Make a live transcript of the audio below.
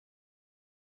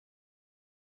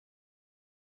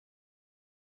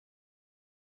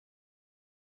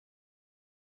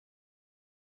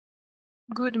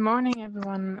Good morning,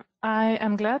 everyone. I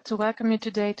am glad to welcome you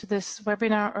today to this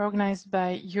webinar organized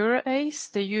by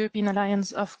EuroACE, the European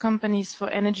Alliance of Companies for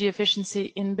Energy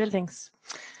Efficiency in Buildings.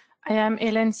 I am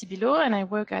Hélène Sibilo and I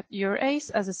work at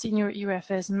EuroACE as a senior EU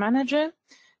affairs manager.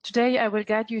 Today, I will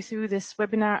guide you through this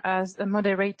webinar as a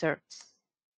moderator.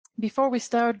 Before we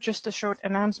start, just a short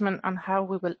announcement on how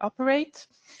we will operate.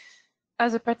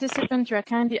 As a participant, you are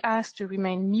kindly asked to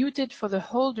remain muted for the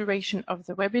whole duration of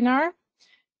the webinar.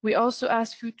 We also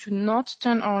ask you to not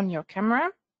turn on your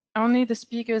camera. Only the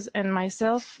speakers and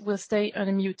myself will stay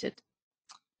unmuted.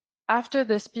 After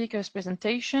the speaker's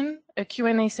presentation, a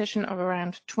Q&A session of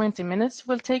around 20 minutes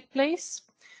will take place.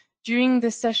 During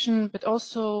this session, but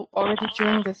also already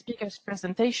during the speaker's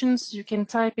presentations, you can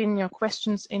type in your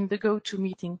questions in the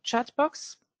GoToMeeting chat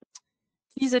box.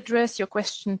 Please address your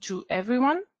question to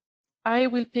everyone. I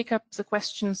will pick up the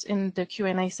questions in the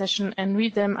Q&A session and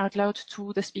read them out loud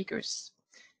to the speakers.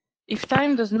 If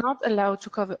time does not allow to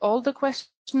cover all the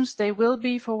questions, they will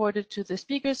be forwarded to the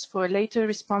speakers for a later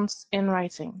response in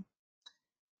writing.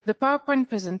 The PowerPoint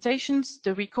presentations,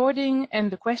 the recording,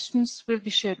 and the questions will be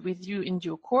shared with you in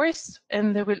due course,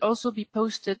 and they will also be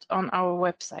posted on our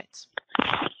website.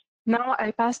 Now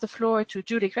I pass the floor to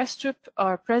Julie Krestrup,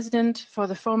 our president, for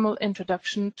the formal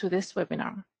introduction to this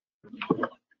webinar.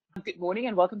 Good morning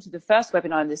and welcome to the first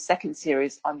webinar in the second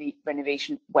series on the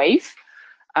renovation wave.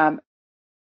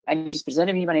 And just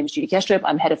presenting me, my name is Julie Krestrup.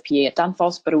 I'm head of PA at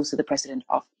Danfoss, but also the president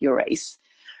of EuroACE.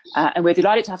 And we're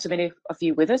delighted to have so many of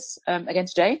you with us again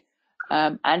today.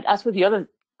 And as with the other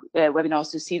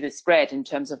webinars, to see the spread in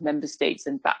terms of member states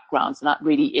and backgrounds, and that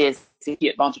really is the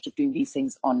advantage of doing these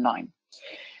things online.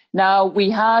 Now, we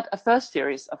had a first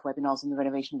series of webinars on the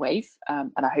renovation wave,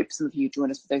 and I hope some of you join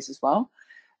us for those as well.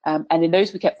 And in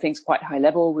those, we kept things quite high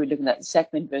level. We were looking at the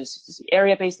segment versus the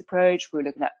area-based approach. We were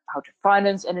looking at how to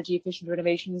finance energy-efficient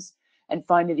renovations, and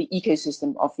finally, the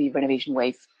ecosystem of the renovation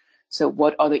wave. So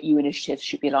what other EU initiatives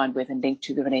should be aligned with and linked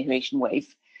to the renovation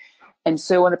wave? And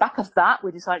so on the back of that,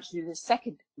 we decided to do the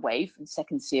second wave and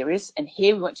second series. And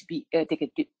here we want to dig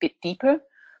a bit deeper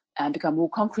and become more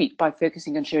concrete by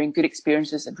focusing on sharing good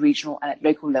experiences at regional and at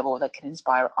local level that can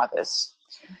inspire others.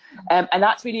 And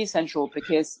that's really essential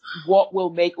because what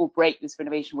will make or break this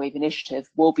renovation wave initiative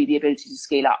will be the ability to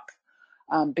scale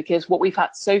up. Because what we've had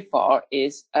so far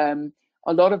is a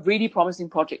lot of really promising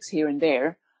projects here and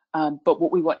there, but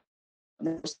what we want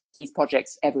is these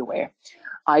projects everywhere.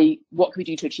 What can we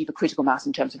do to achieve a critical mass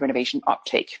in terms of renovation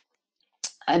uptake?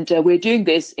 And we're doing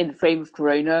this in the frame of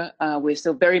Corona. We're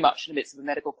still very much in the midst of a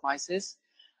medical crisis.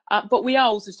 But we are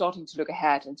also starting to look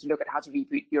ahead and to look at how to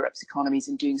reboot Europe's economies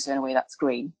and doing so in a way that's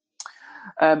green.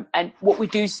 And what we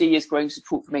do see is growing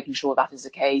support for making sure that is the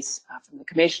case from the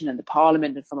Commission and the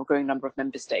Parliament and from a growing number of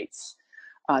member states.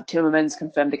 Timmermans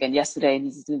confirmed again yesterday in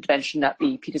his intervention at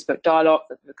the Petersburg Dialogue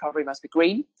that the recovery must be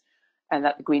green and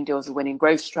that the Green Deal is a winning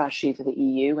growth strategy for the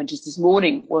EU. And just this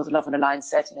morning, World Love and Alliance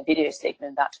said in a video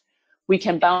statement that we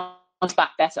can bounce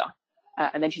back better.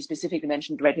 And then she specifically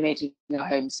mentioned renovating our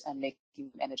homes and making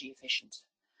them energy efficient.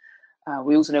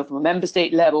 We also know from a member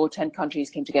state level, 10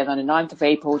 countries came together on the 9th of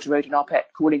April to write an op-ed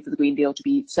calling for the Green Deal to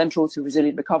be central to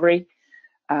resilient recovery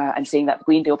and saying that the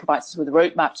Green Deal provides us with a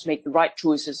roadmap to make the right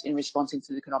choices in responding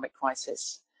to the economic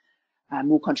crisis.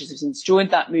 More countries have since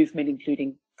joined that movement,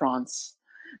 including France.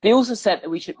 They also said that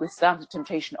we should withstand the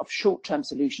temptation of short-term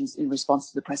solutions in response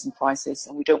to the present crisis,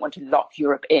 and we don't want to lock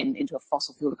Europe into a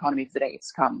fossil fuel economy for the days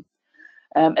to come.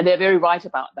 And they're very right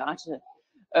about that.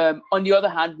 On the other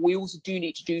hand, we also do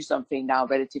need to do something now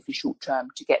relatively short term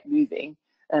to get moving.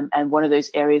 And one of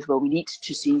those areas where we need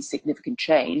to see significant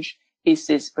change is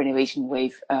this renovation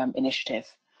wave initiative.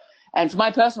 And from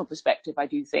my personal perspective, I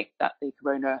do think that the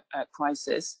Corona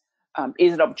crisis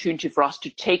is an opportunity for us to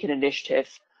take an initiative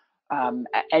and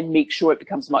make sure it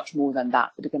becomes much more than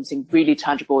that. It becomes something really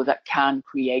tangible that can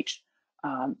create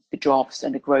the jobs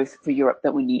and the growth for Europe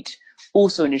that we need,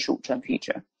 also in the short-term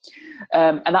future.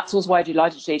 And that's also why I'm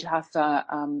delighted today to have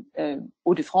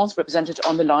Hauts-de-France represented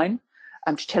on the line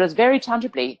to tell us very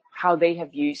tangibly how they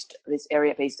have used this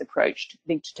area-based approach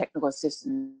linked to technical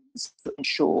assistance to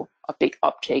ensure a big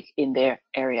uptake in their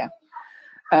area.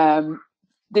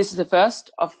 This is the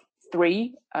first of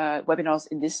 3 webinars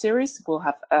in this series. We'll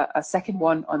have a second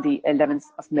one on the 11th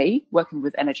of May, working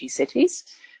with energy cities.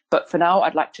 But for now,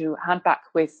 I'd like to hand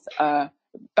back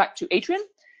to Adrian,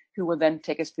 who will then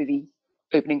take us through the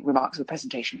opening remarks of the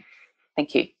presentation.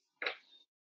 Thank you.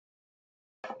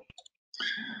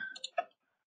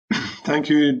 Thank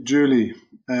you, Julie,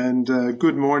 and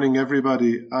good morning,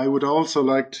 everybody. I would also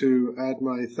like to add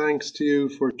my thanks to you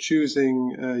for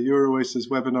choosing EuroACE's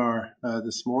webinar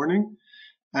this morning.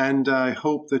 And I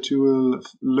hope that you will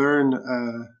learn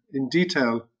in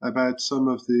detail about some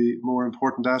of the more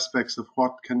important aspects of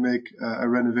what can make a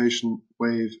renovation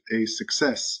wave a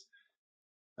success.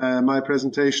 My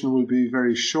presentation will be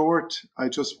very short. I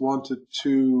just wanted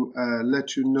to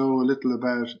let you know a little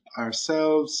about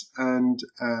ourselves and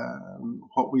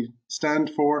what we stand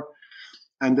for,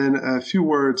 and then a few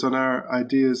words on our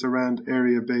ideas around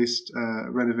area-based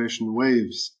renovation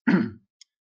waves.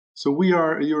 So we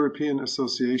are a European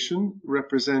association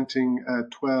representing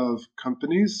 12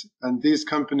 companies, and these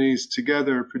companies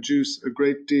together produce a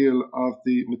great deal of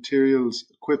the materials,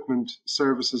 equipment,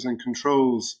 services and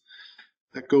controls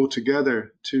that go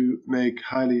together to make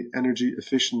highly energy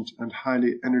efficient and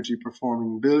highly energy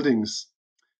performing buildings.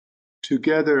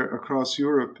 Together across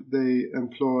Europe, they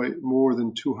employ more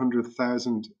than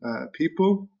 200,000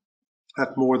 people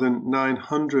at more than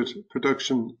 900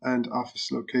 production and office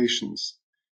locations.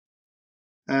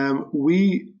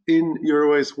 We in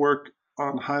EuroACE work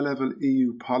on high-level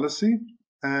EU policy.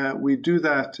 We do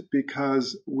that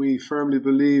because we firmly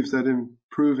believe that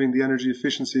improving the energy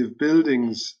efficiency of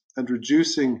buildings and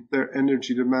reducing their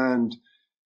energy demand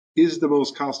is the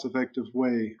most cost-effective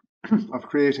way of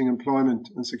creating employment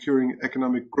and securing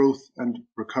economic growth and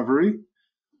recovery.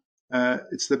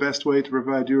 It's the best way to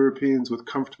provide Europeans with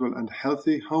comfortable and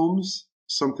healthy homes,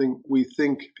 something we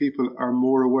think people are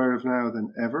more aware of now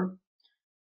than ever.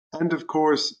 And of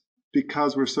course,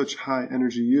 because we're such high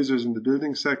energy users in the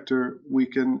building sector, we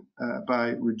can, by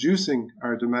reducing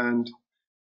our demand,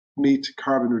 meet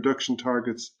carbon reduction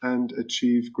targets and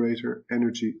achieve greater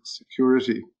energy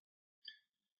security.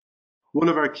 One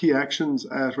of our key actions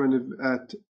at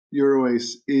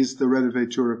EuroACE is the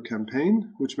Renovate Europe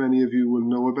campaign, which many of you will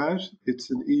know about.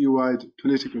 It's an EU-wide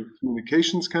political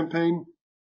communications campaign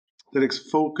that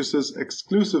focuses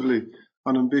exclusively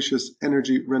on ambitious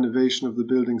energy renovation of the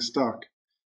building stock.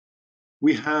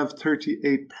 We have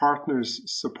 38 partners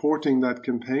supporting that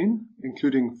campaign,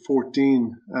 including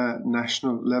 14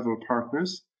 national level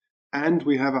partners, and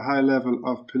we have a high level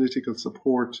of political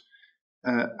support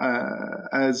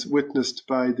as witnessed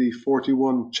by the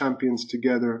 41 champions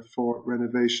together for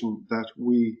renovation that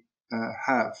we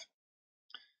have.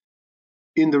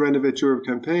 In the Renovate Europe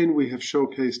campaign, we have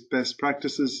showcased best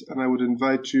practices, and I would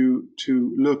invite you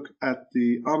to look at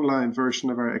the online version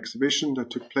of our exhibition that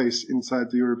took place inside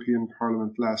the European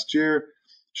Parliament last year,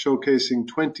 showcasing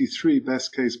 23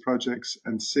 best case projects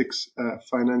and 6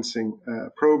 financing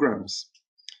programs.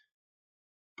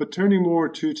 But turning more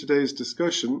to today's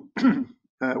discussion,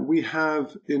 we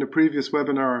have in a previous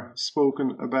webinar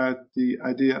spoken about the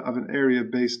idea of an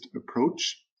area-based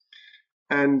approach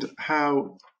and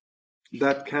how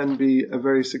that can be a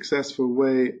very successful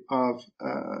way of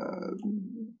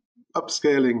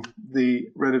upscaling the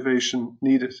renovation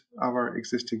needed of our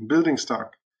existing building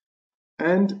stock.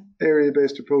 And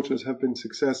area-based approaches have been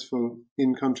successful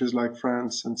in countries like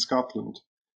France and Scotland.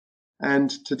 And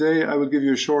today I will give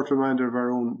you a short reminder of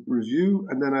our own review,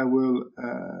 and then I will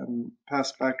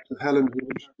pass back to Helen, who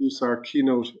will introduce our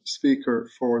keynote speaker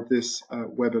for this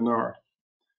webinar.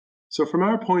 So from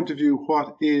our point of view,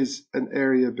 what is an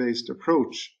area-based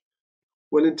approach?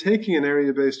 Well, in taking an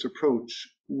area-based approach,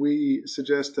 we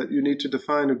suggest that you need to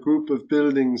define a group of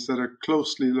buildings that are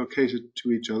closely located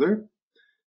to each other,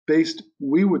 based,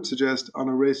 we would suggest, on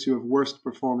a ratio of worst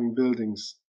performing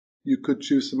buildings. You could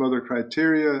choose some other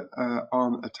criteria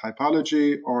on a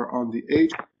typology or on the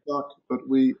age of the stock, but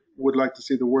we would like to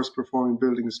see the worst performing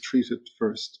buildings treated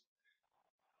first.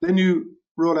 Then you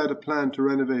roll out a plan to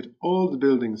renovate all the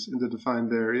buildings in the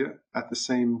defined area at the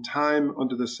same time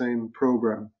under the same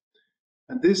program.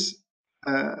 And this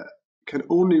can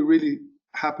only really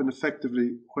happen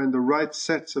effectively when the right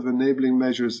sets of enabling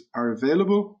measures are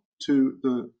available to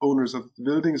the owners of the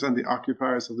buildings and the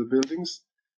occupiers of the buildings.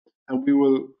 And we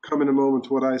will come in a moment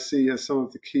to what I see as some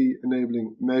of the key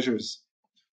enabling measures.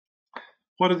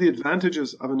 What are the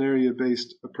advantages of an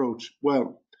area-based approach?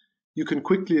 Well, you can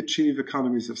quickly achieve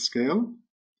economies of scale.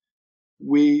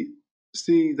 We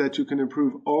see that you can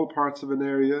improve all parts of an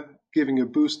area, giving a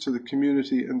boost to the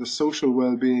community and the social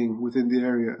well-being within the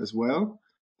area as well,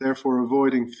 therefore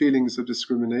avoiding feelings of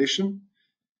discrimination.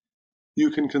 You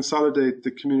can consolidate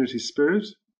the community spirit,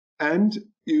 and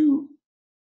you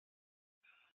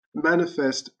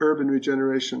manifest urban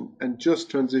regeneration and just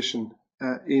transition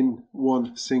in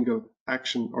one single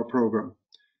action or program.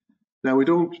 Now, we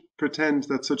don't pretend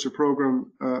that such a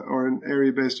program or an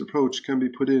area-based approach can be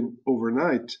put in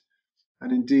overnight.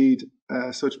 And indeed,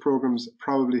 such programs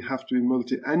probably have to be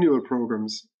multi-annual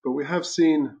programs. But we have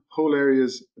seen whole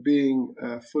areas being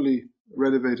fully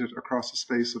renovated across a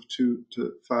space of 2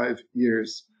 to 5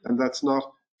 years. And that's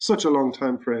not such a long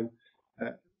time frame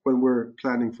when we're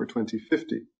planning for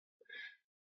 2050.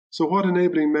 So what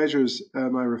enabling measures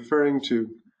am I referring to?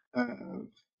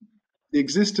 The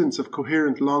existence of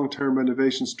coherent long-term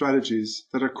renovation strategies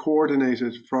that are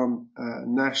coordinated from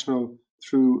national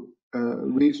through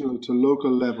regional to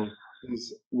local level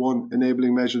is one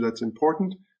enabling measure that's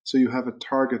important. So you have a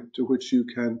target to which you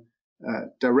can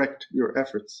direct your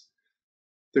efforts.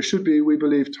 There should be, we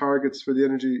believe, targets for the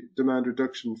energy demand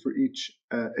reduction for each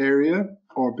area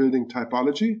or building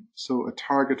typology. So a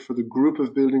target for the group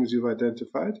of buildings you've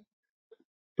identified.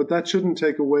 But that shouldn't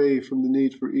take away from the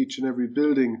need for each and every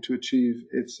building to achieve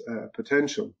its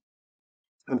potential.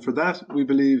 And for that, we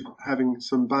believe having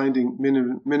some binding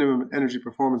minimum energy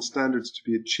performance standards to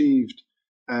be achieved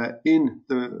in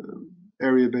the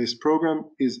area-based program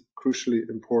is crucially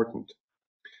important.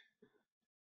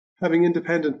 Having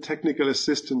independent technical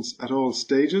assistance at all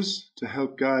stages to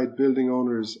help guide building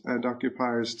owners and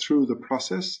occupiers through the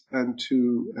process and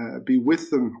to be with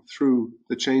them through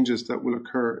the changes that will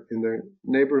occur in their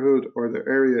neighbourhood or their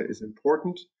area is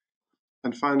important.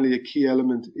 And finally, a key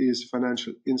element is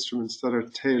financial instruments that are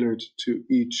tailored to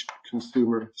each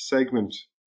consumer segment.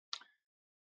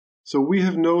 So we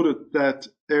have noted that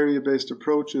area-based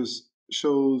approaches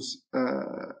shows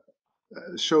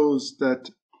that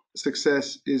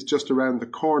success is just around the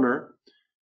corner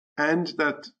and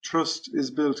that trust is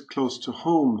built close to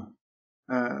home.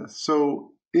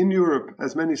 So in Europe,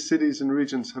 as many cities and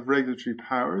regions have regulatory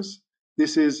powers,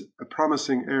 this is a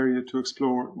promising area to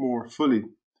explore more fully.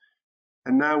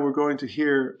 And now we're going to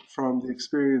hear from the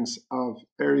experience of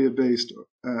area-based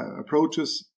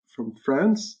approaches from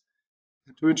France.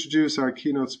 To introduce our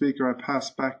keynote speaker, I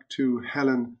pass back to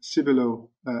Helen Sibilo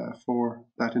for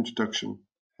that introduction.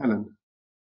 Helen.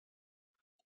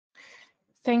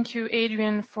 Thank you,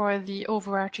 Adrian, for the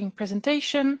overarching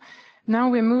presentation. Now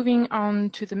we're moving on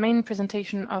to the main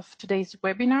presentation of today's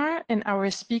webinar, and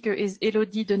our speaker is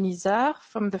Élodie Denisard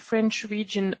from the French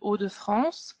region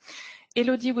Hauts-de-France.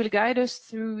 Élodie will guide us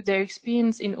through their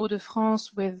experience in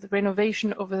Hauts-de-France with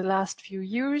renovation over the last few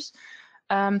years,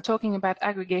 talking about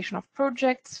aggregation of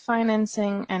projects,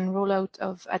 financing, and rollout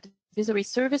of advisory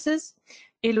services.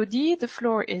 Élodie, the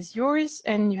floor is yours,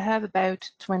 and you have about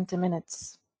 20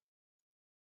 minutes.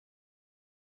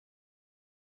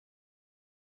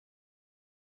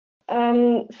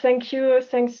 Thank you.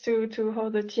 Thanks to all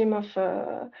the team of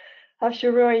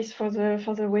EuroACE for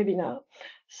the webinar.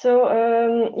 So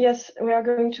yes, we are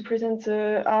going to present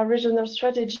our regional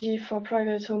strategy for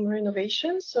private home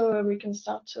renovation. So we can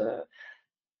start.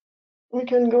 We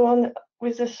can go on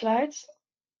with the slides.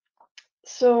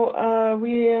 So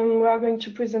we are going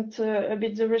to present a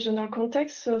bit the regional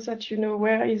context, so that you know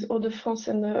where is Hauts-de-France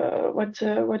and what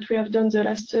we have done the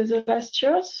last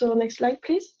year. So next slide,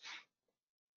 please.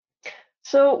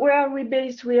 So where are we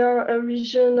based? We are a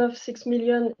region of 6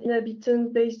 million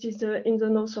inhabitants based in the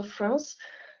north of France.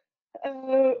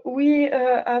 We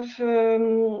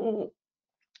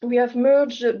have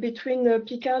merged between the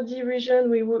Picardy region,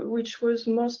 which was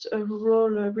most a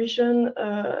rural region,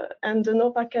 and the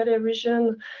Nord-Pas-de-Calais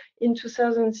region in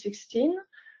 2016.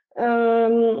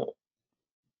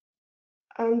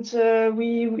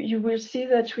 You will see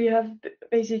that we have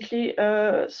basically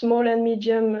small and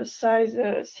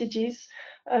medium-sized cities,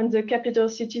 and the capital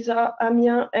cities are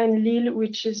Amiens and Lille,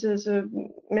 which is the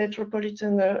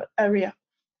metropolitan area.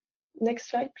 Next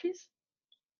slide, please.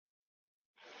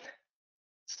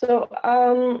 So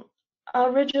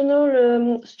our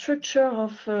regional structure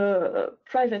of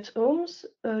private homes,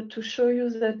 to show you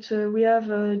that we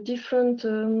have different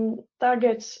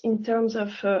targets in terms of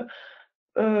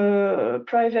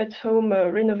private home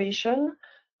renovation.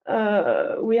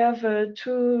 We have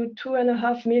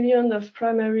 2.5 million of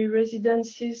primary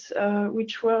residences,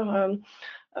 which were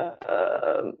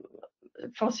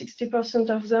for 60%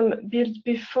 of them built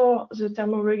before the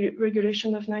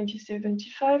thermoregulation of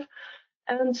 1975.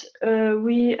 And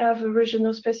we have a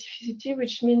regional specificity,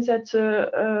 which means that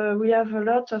we have a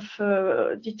lot of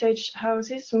detached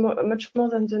houses, much more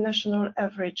than the national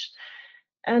average.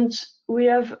 And we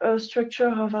have a structure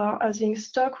of our housing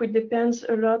stock, which depends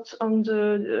a lot on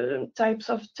the types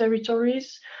of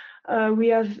territories. We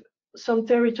have some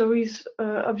territories,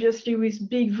 obviously, with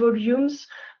big volumes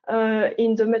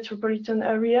in the metropolitan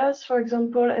areas, for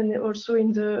example, and also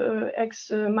in the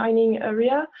ex-mining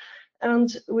area.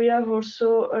 And we have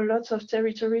also a lot of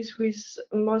territories with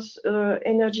most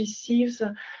energy sieves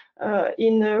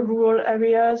in rural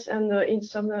areas and in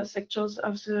some sectors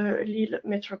of the Lille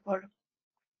metropole.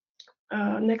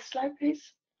 Next slide,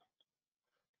 please.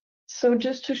 So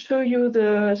just to show you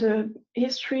the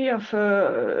history of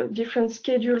different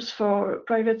schedules for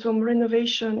private home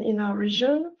renovation in our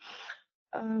region,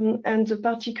 and the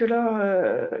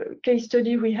particular case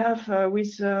study we have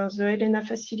with the Helena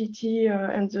facility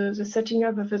and the setting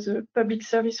up of the public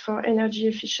service for energy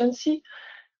efficiency,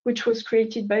 which was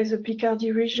created by the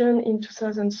Picardy region in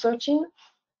 2013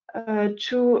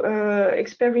 to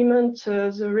experiment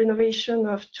the renovation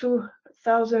of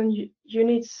 2,000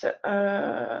 units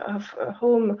of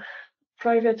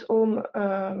private home,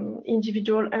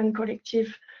 individual and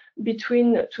collective,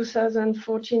 between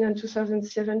 2014 and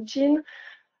 2017.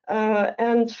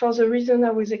 And for the reason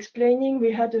I was explaining, we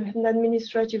had an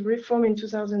administrative reform in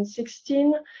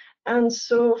 2016. And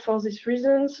so for these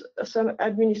reasons, some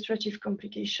administrative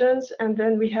complications. And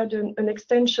then we had an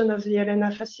extension of the Helena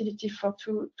facility for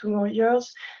two more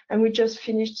years. And we just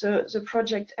finished the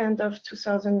project end of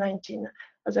 2019.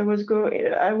 As I will go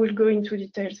into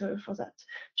details for that.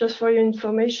 Just for your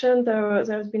information, there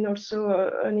has been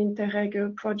also an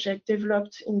Interreg project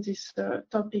developed in this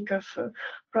topic of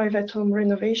private home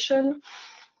renovation.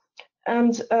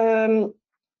 And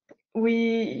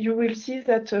you will see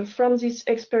that from this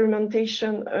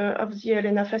experimentation of the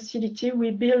Helena facility,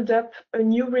 we build up a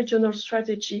new regional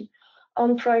strategy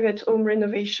on private home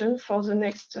renovation for the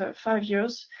next 5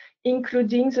 years,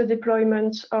 including the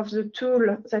deployment of the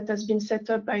tool that has been set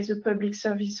up by the Public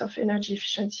Service of Energy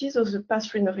Efficiency, so the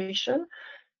PASS renovation,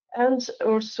 and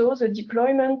also the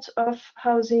deployment of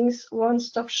housing's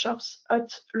one-stop shops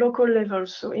at local level,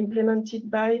 so implemented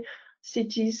by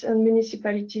cities and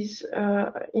municipalities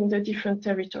in the different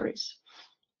territories.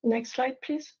 Next slide,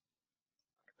 please.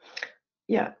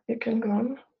 Yeah, you can go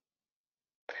on.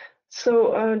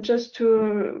 So just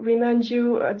to remind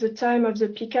you, at the time of the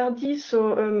Picardy,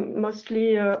 so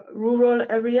mostly rural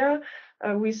area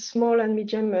with small and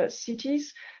medium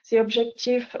cities, the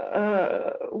objective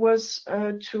was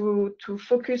to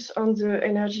focus on the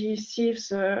energy sieves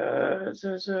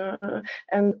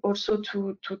and also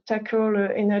to tackle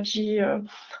energy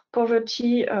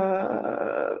poverty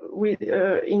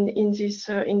in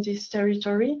this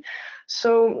territory.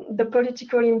 So the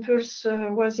political impulse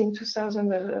was in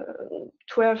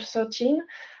 2012-13.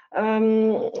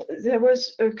 There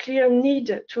was a clear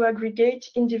need to aggregate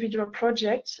individual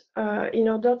projects in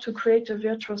order to create a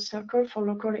virtuous circle for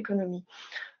local economy.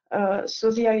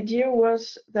 So the idea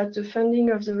was that the funding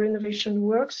of the renovation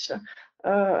works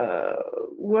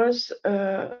was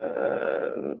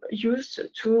used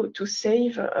to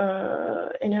save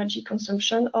energy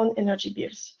consumption on energy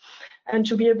bills, and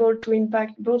to be able to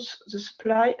impact both the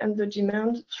supply and the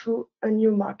demand through a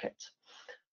new market.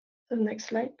 The next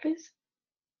slide, please.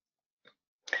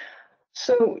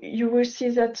 So you will see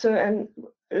that, and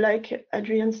like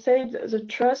Adrian said, the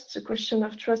question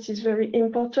of trust is very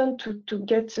important to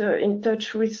get in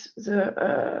touch with the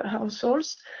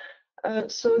households.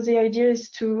 So the idea is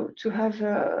to have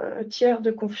a tiers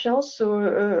de confiance, so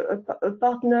a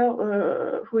partner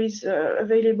who is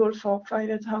available for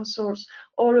private households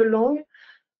all along.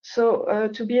 So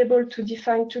to be able to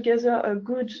define together a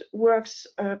good works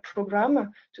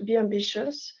program, to be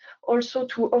ambitious, also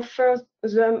to offer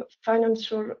them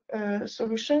financial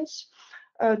solutions,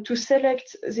 to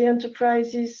select the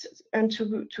enterprises and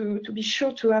to be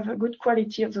sure to have a good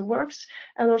quality of the works,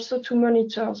 and also to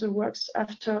monitor the works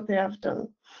after they have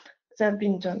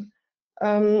been done.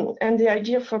 And the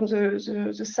idea from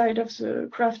the side of the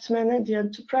craftsmen and the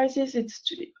enterprises, it's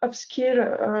to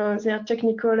upskill their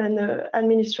technical and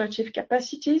administrative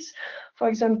capacities. For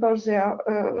example, they are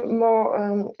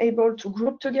more able to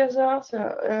group together,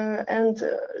 and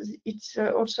it's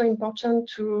also important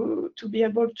to be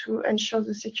able to ensure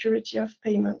the security of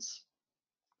payments.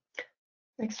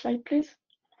 Next slide, please.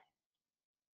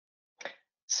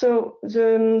 So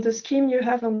the scheme you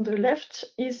have on the left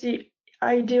is the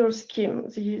ideal scheme,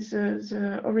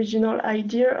 the original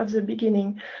idea of the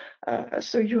beginning.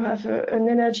 So you have an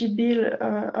energy bill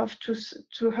of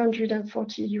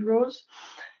 240 euros.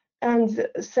 And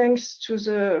thanks to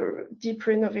the deep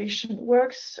renovation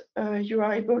works, you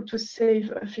are able to save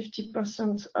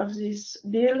 50% of this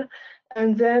bill.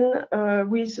 And then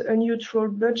with a neutral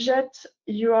budget,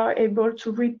 you are able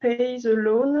to repay the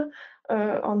loan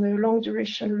on a long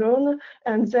duration loan,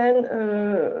 and then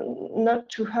not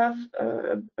to have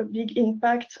a big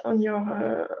impact on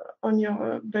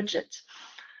your budget.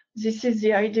 This is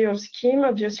the ideal scheme.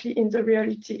 Obviously, in the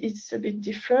reality, it's a bit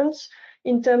different.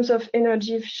 In terms of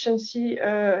energy efficiency,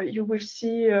 you will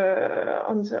see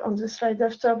on the slide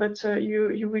after, but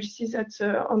you will see that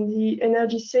on the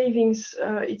energy savings,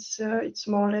 it's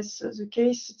more or less the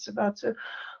case. It's about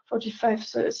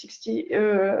 45, 60,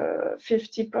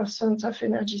 50% of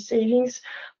energy savings,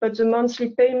 but the monthly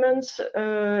payments,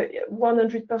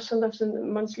 100% of the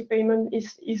monthly payment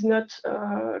is not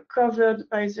covered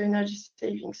by the energy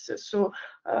savings. So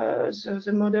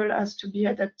the model has to be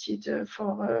adapted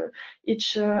for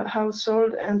each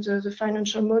household, and the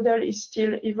financial model is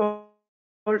still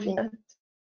evolving.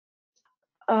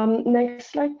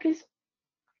 Next slide, please.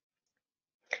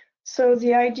 So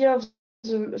the idea of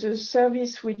the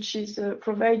service which is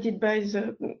provided by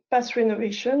the PAS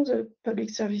Renovation, the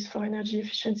Public Service for Energy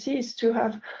Efficiency, is to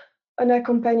have an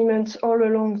accompaniment all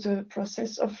along the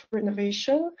process of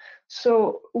renovation.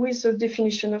 So with the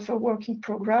definition of a working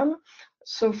program,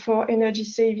 so for energy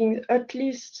saving at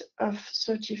least of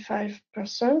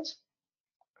 35%.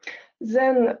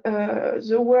 Then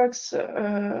the works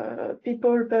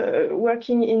people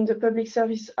working in the public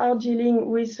service are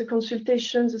dealing with the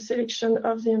consultation, the selection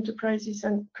of the enterprises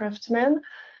and craftsmen,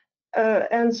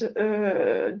 and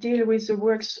deal with the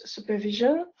works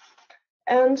supervision.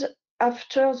 And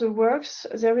after the works,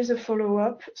 there is a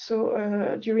follow-up. So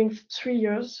during 3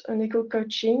 years, an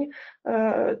eco-coaching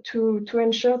to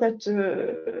ensure that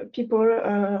people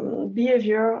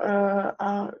behavior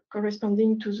are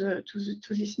corresponding to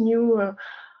this new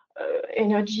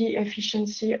energy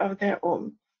efficiency of their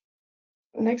home.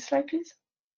 Next slide, please.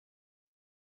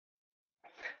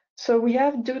 So we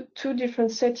have two different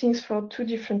settings for two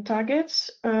different targets.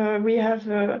 We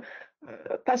have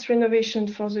PAS Renovation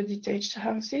for the detached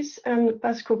houses and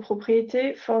PAS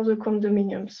Copropriété for the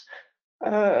condominiums.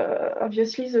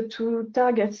 Obviously, the two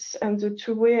targets and the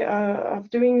two way of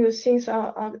doing the things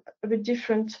are a bit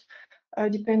different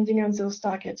depending on those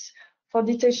targets. For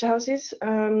detached houses,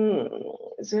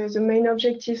 the main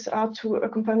objectives are to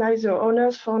accompany the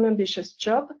owners for an ambitious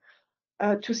job,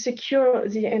 to secure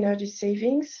the energy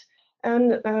savings,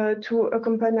 and to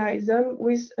accompany them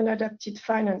with an adapted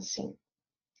financing.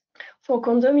 For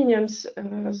condominiums,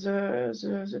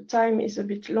 the time is a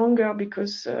bit longer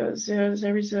because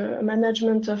there is a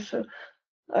management of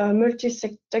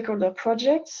multi-stakeholder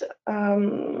projects.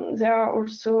 There are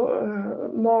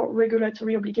also more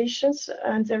regulatory obligations,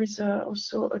 and there is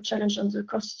also a challenge on the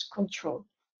cost control.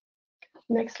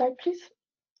 Next slide, please.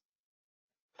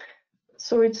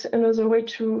 So it's another way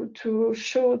to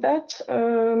show that.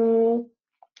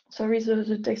 Sorry,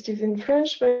 the text is in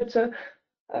French, but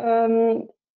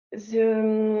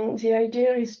the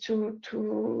idea is to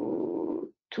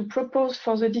propose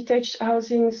for the detached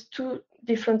housings two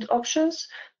different options.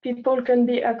 People can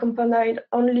be accompanied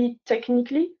only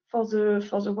technically for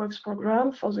the works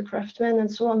program, for the craftsmen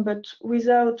and so on, but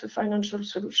without a financial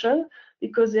solution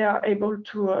because they are able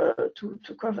to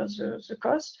cover the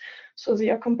cost. So the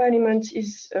accompaniment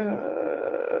is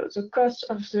the cost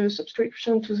of the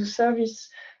subscription to the service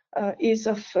is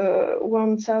of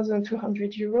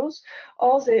 1,200 euros,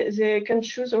 or they can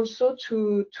choose also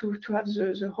to have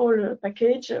the whole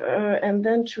package and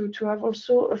then to have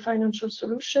also a financial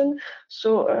solution,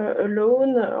 so a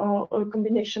loan or a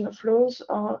combination of loans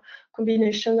or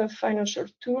combination of financial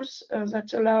tools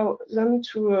that allow them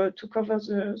to cover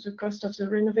the cost of the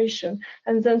renovation,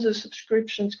 and then the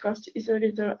subscription cost is a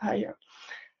little higher.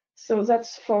 So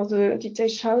that's for the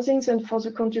detached housings, and for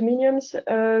the condominiums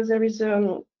there is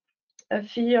a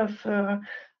fee of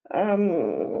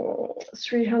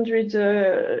 300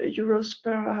 euros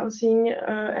per housing,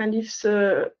 and if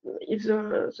the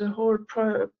whole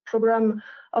program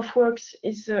of works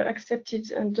is accepted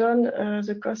and done,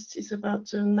 the cost is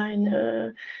about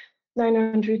 900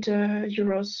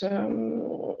 euros.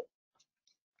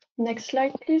 Next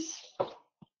slide, please.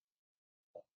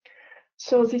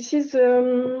 So this is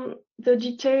the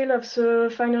detail of the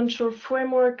financial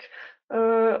framework.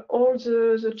 All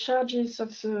the charges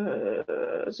of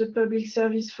the public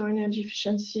service for energy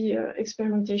efficiency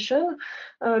experimentation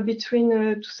between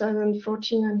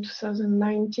 2014 and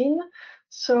 2019.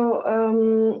 So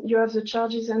you have the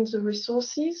charges and the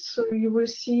resources. So you will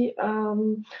see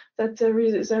that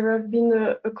there have been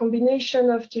a combination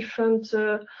of different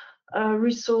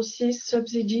resources,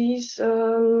 subsidies,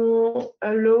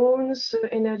 loans,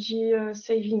 energy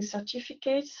saving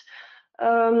certificates.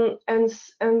 And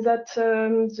that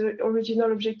the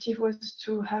original objective was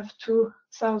to have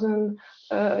 2,000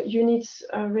 units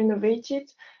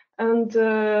renovated, and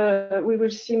we will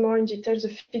see more in detail the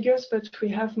figures, but we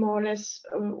have more or less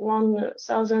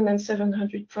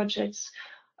 1,700 projects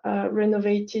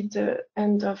renovated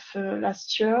end of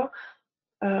last year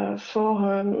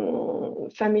for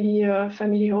family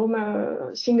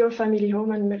home, single family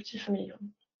home and multi-family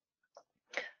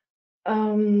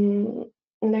home.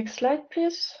 Next slide,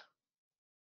 please.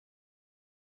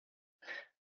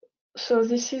 So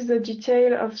this is the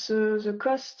detail of the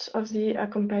cost of the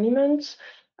accompaniment.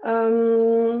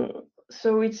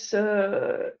 So it's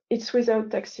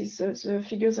without taxes. The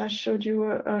figures I showed you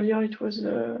earlier, it was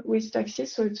with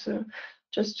taxes. So it's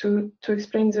just to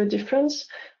explain the difference.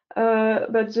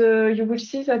 But you will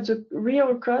see that the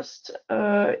real cost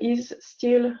is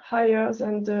still higher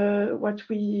than what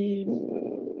we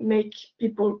make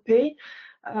people pay,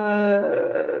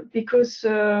 because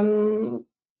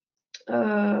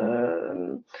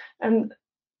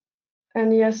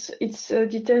and yes, it's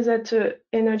details that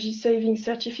energy saving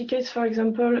certificates, for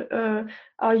example,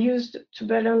 are used to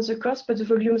balance the cost, but the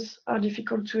volumes are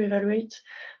difficult to evaluate.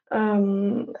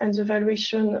 And the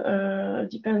valuation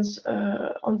depends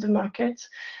on the market.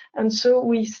 And so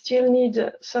we still need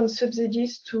some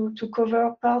subsidies to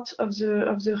cover part of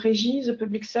the régie, the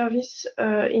public service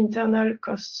internal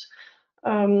costs.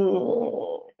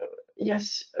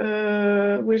 Yes,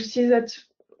 we'll see that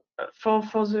for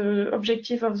the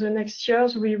objective of the next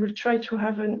years, we will try to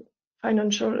have a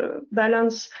financial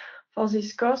balance for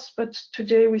this cost, but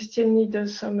today we still need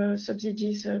some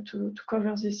subsidies to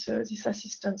cover this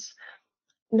assistance.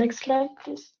 Next slide,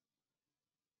 please.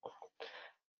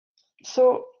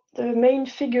 So the main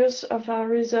figures of our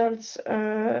results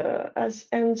as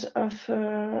end of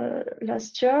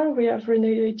last year, we have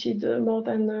renovated more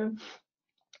than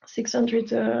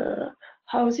 600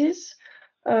 houses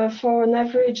for an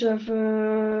average of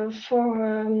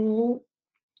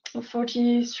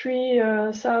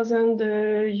 43,000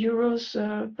 euros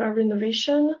per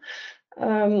renovation.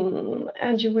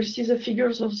 And you will see the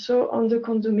figures also on the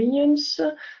condominiums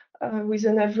with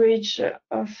an average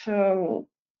of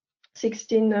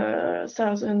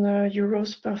 16,000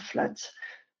 euros per flat.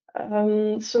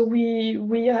 So we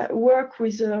work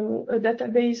with a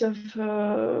database of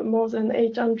more than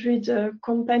 800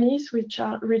 companies which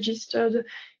are registered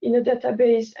in a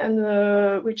database and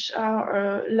which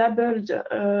are labeled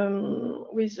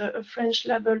with a French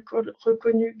label called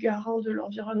Reconnu Garant de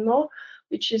l'Environnement,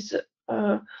 which is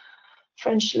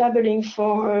French labeling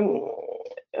for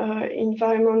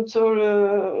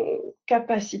environmental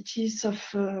capacities of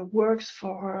works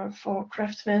for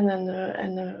craftsmen and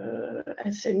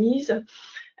SMEs.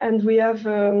 And we have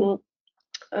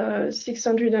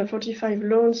 645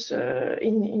 loans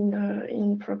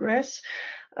in progress,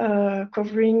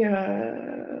 covering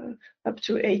up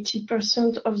to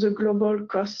 80% of the global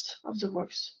cost of the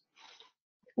works.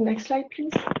 Next slide,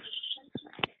 please.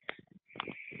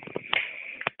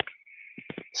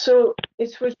 So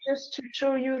it was just to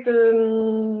show you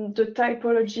the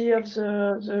typology of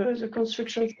the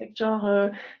construction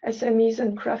sector, SMEs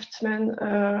and craftsmen.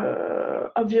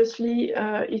 Obviously,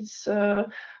 it's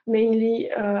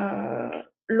mainly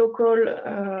local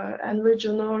and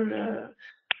regional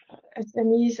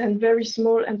SMEs and very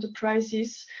small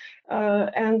enterprises.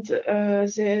 And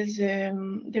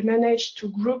they managed to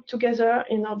group together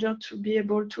in order to be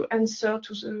able to answer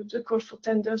to the call for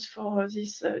tenders for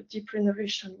these deep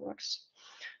renovation works.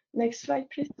 Next slide,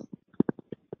 please.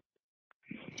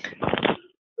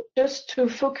 Just to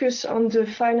focus on the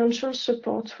financial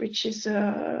support, which is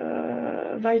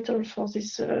vital for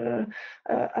this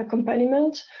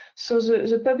accompaniment. So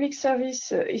the public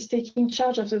service is taking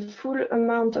charge of the full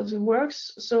amount of the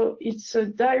works. So it's a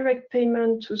direct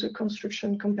payment to the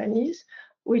construction companies,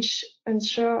 which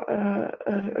ensure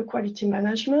a quality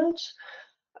management.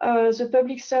 The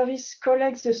public service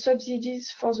collects the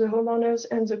subsidies for the homeowners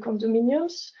and the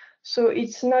condominiums. So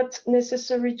it's not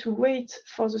necessary to wait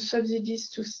for the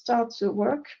subsidies to start the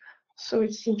work. So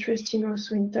it's interesting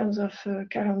also in terms of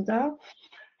calendar.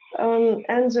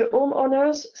 And the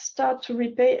homeowners start to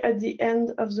repay at the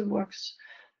end of the works.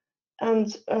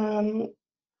 And the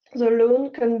loan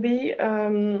can be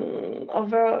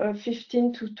over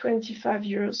 15 to 25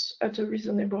 years at a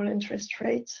reasonable interest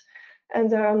rate. And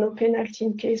there are no penalty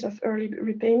in case of early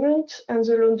repayment, and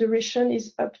the loan duration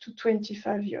is up to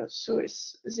 25 years. So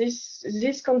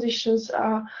these conditions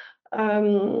are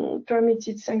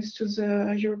permitted thanks to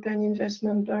the European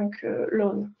Investment Bank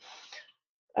loan.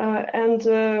 And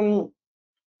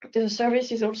the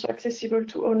service is also accessible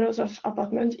to owners of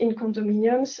apartments in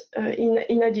condominiums,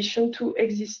 in addition to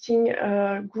existing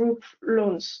group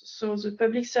loans. So the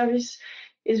public service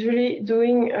is really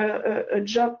doing a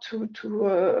job to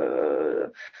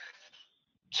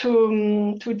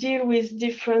deal with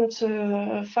different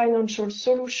financial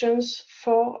solutions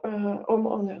for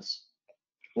homeowners.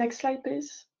 Next slide,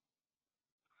 please.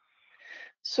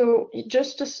 So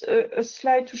just a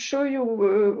slide to show you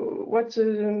what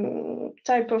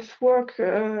type of work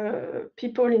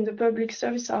people in the public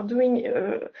service are doing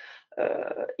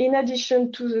in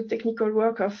addition to the technical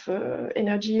work of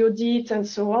energy audit and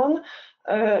so on,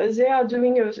 they are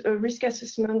doing a risk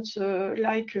assessment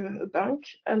like a bank,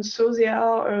 and so they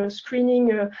are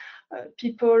screening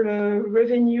people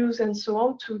revenues and so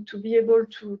on to be able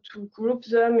to group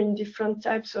them in different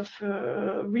types of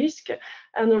risk,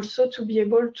 and also to be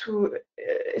able to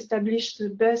establish the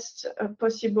best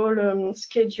possible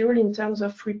schedule in terms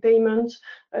of repayment,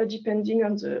 depending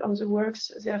on the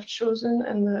works they have chosen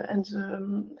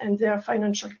and their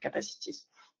financial capacities.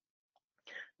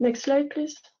 Next slide,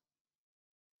 please.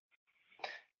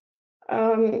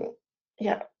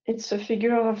 Yeah, it's a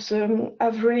figure of the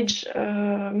average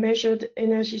measured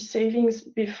energy savings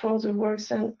before the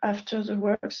works and after the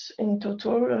works in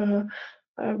total,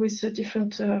 with the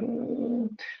different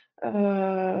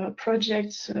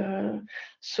projects.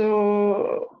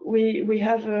 So we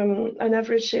have an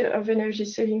average of energy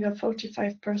saving of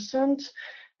 45%,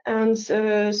 and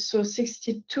so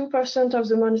 62% of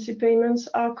the monthly payments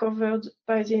are covered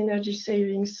by the energy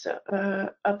savings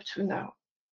up to now.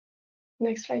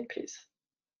 Next slide, please.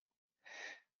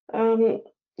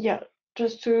 Yeah,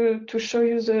 just to show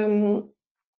you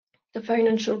the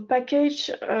financial package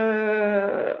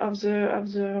of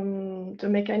the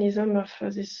mechanism of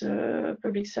this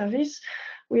public service.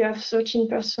 We have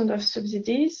 13% of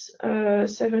subsidies,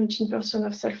 17%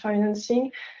 of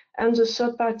self-financing, and the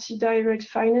third-party direct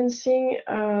financing,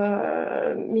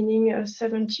 meaning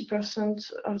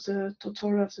 70% of the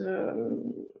total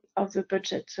of the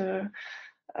budget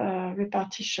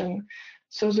repartition.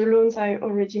 So the loans, I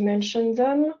already mentioned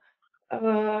them,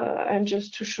 and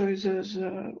just to show you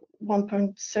the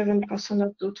 1.7%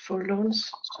 of doubtful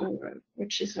loans, so,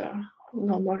 which is a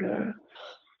normal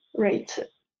rate.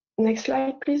 Next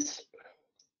slide, please.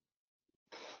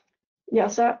 Yeah,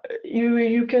 so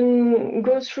you can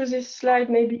go through this slide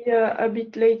maybe a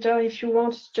bit later if you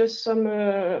want, just some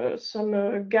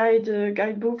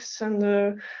guidebooks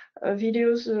and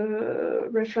videos,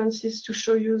 references to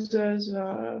show you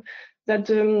that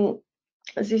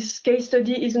this case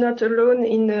study is not alone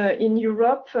in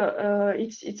Europe.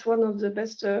 It's one of the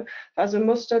best, the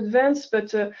most advanced,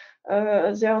 but there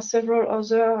are several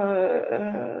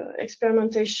other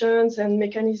experimentations and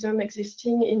mechanisms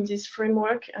existing in this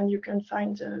framework, and you can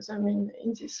find them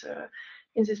in this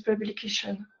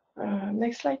publication.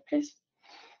 Next slide, please.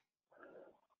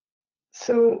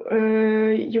 So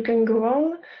you can go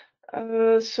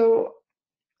on. So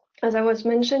as I was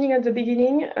mentioning at the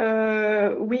beginning,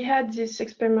 we had this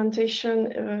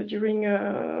experimentation during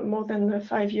more than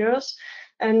 5 years,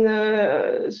 and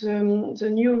the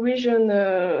new region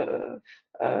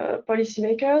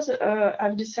policymakers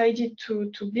have decided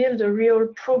to build a real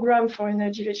program for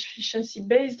energy efficiency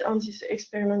based on this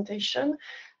experimentation,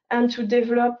 and to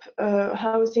develop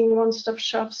housing one-stop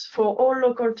shops for all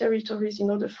local territories in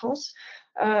Hauts-de-France,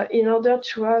 in order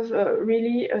to have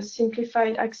really a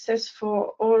simplified access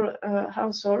for all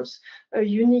households, a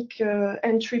unique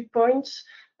entry point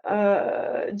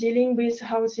dealing with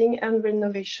housing and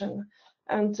renovation.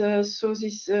 And so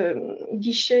this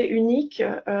guichet unique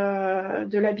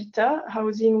de l'habitat,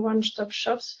 housing one-stop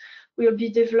shops, will be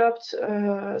developed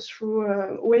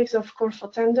through waves of call for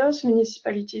tenders.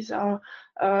 Municipalities are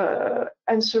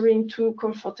answering to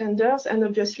call for tenders, and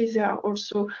obviously they are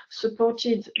also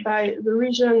supported by the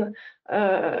region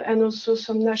and also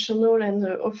some national and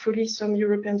hopefully some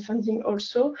European funding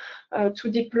also to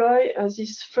deploy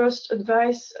this first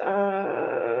advice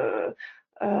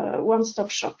one-stop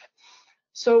shop.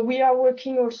 So we are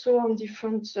working also on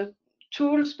different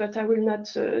tools, but I will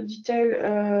not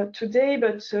detail today.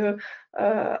 But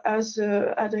as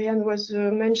Adrian was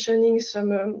mentioning,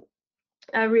 some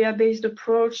area-based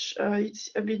approach, it's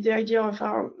a bit the idea of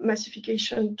our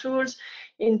massification tools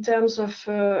in terms of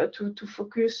to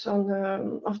focus on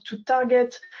to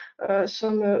target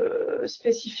some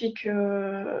specific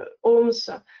homes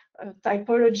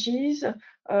typologies,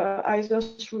 either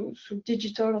through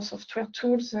digital or software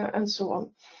tools and so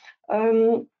on.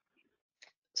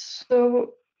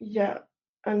 So yeah,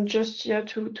 and just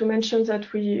to mention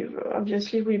that we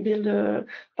obviously build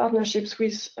partnerships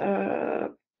with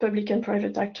public and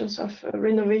private actors of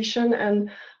renovation, and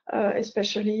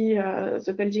especially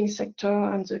the building sector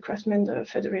and the Craftsmen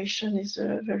Federation is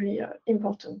very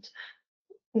important.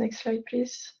 Next slide,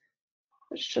 please.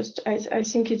 It's just I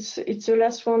think it's the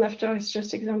last one. After it's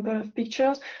just example of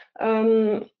pictures.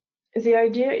 The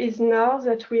idea is now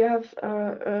that we have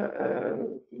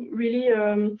really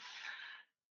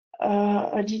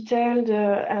a detailed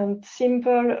and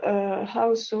simple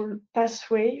household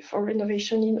pathway for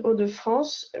renovation in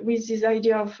Hauts-de-France, with this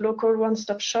idea of local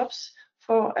one-stop shops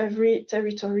for every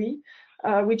territory.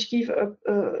 which give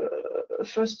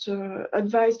first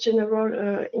advice,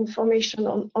 general information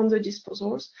on the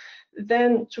disposals.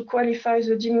 Then to qualify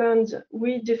the demand,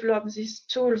 we develop these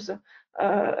tools,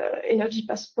 energy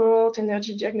passport,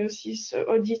 energy diagnosis,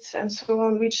 audits, and so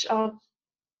on, which are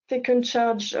taken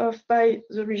charge of by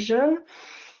the region.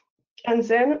 And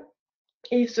then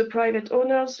if the private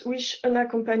owners wish an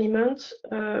accompaniment,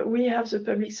 we have the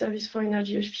public service for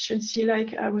energy efficiency,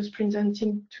 like I was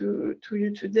presenting to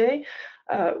you today,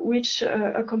 which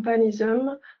accompanies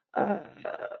them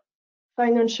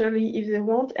financially if they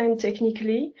want, and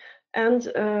technically,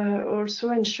 and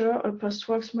also ensure a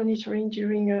post-works monitoring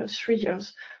during 3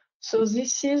 years. So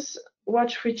this is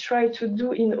what we try to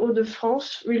do in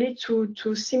Hauts-de-France, really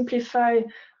to simplify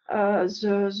the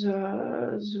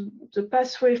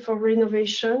pathway for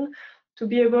renovation, to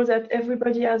be able that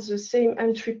everybody has the same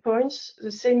entry points,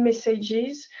 the same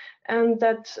messages, and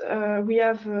that we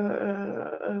have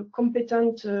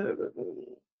competent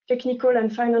technical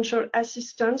and financial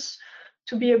assistance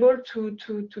to be able to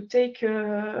take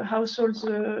households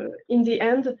in the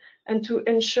end, and to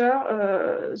ensure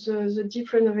the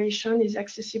deep renovation is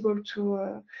accessible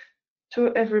to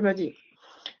everybody.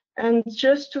 And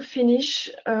just to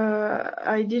finish,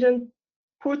 I didn't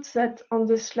put that on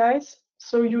the slides,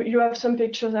 so you have some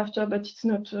pictures after, but it's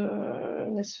not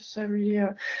necessarily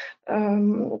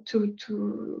to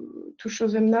show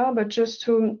them now, but just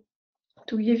to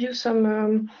give you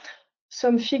some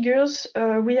figures.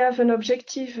 We have an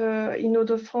objective in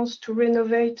Hauts-de-France to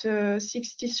renovate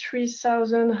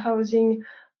 63,000 housing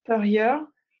per year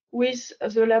with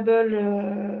the label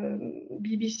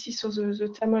BBC, so the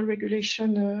thermal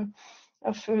regulation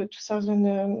of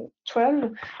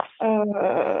 2012.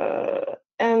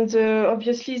 And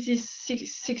obviously these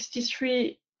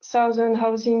 63,000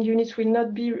 housing units will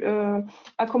not be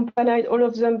accompanied, all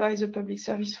of them, by the public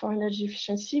service for energy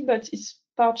efficiency, but it's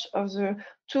part of the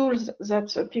tools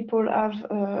that people have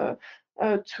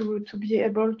to be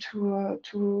able to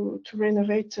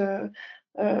renovate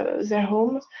their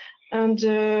homes. And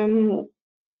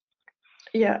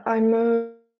yeah,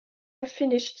 I'm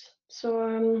finished.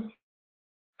 So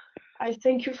I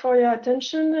thank you for your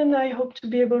attention, and I hope to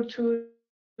be able to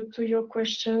your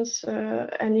questions,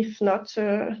 and if not,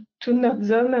 to note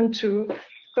them and to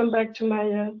come back to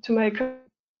my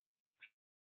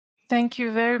Thank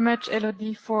you very much,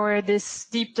 Elodie, for this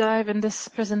deep dive and this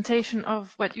presentation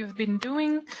of what you've been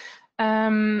doing.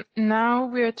 Now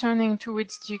we're turning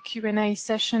towards the Q&A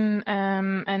session,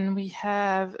 and we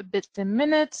have a bit of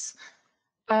minutes.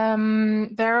 There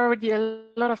are already a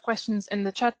lot of questions in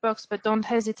the chat box, but don't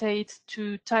hesitate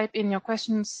to type in your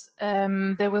questions.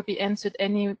 They will be answered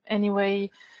anyway,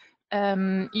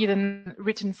 either in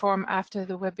written form after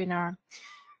the webinar.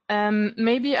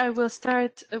 Maybe I will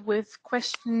start with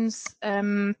questions.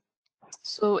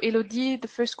 So Elodie, the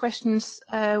first questions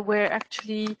were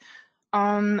actually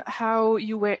on how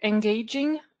you were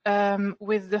engaging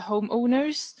with the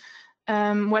homeowners.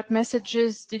 What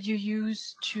messages did you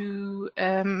use to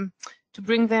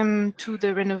bring them to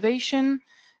the renovation?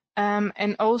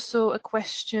 And also a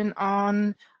question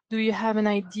on, do you have an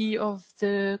idea of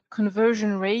the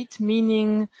conversion rate,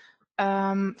 meaning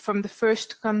from the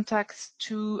first contacts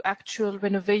to actual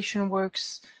renovation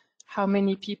works, how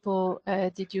many people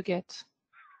did you get?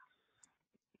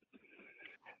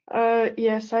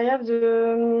 Yes, I have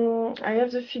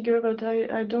the figure, but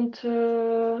I don't.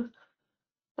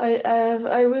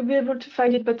 I will be able to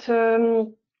find it, but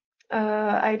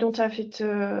I don't have it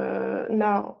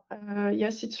now.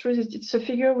 Yes, it's true. It's a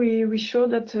figure we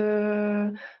showed at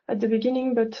the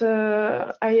beginning, but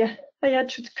I had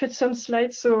to cut some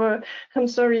slides, so I'm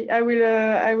sorry. I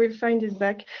will find it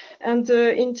back. And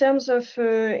in terms of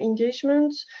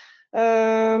engagement,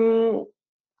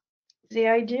 the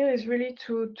idea is really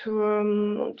to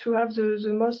have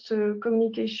the most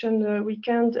communication we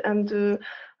can, and the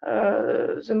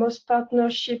most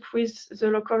partnership with the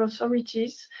local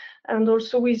authorities, and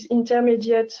also with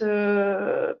intermediate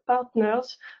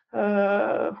partners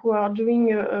who are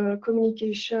doing a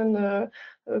communication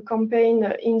campaign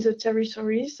in the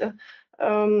territories,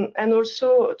 and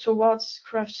also towards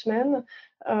craftsmen,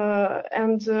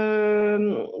 and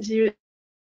the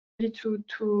to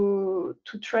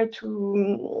try to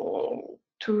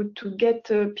get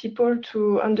people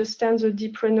to understand the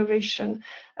deep renovation,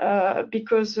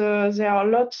 because there are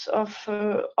lots of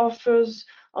offers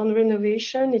on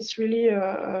renovation. It's really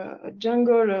a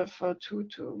jungle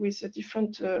with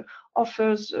different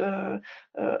offers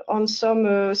on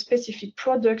some specific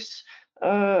products,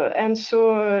 and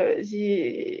so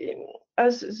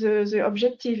as the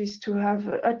objective is to have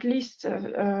at least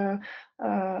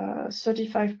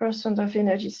 35% of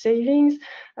energy savings,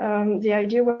 the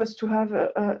idea was to have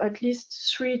at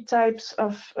least 3 types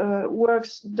of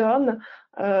works done,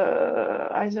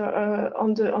 either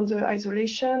on the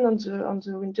isolation, on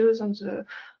the windows, on the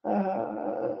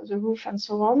roof, and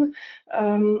so on,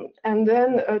 and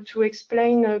then to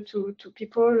explain to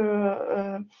people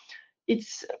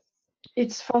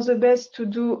it's for the best to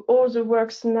do all the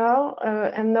works now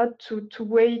and not to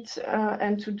wait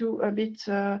and to do a bit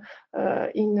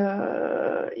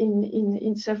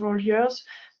in several years,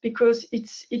 because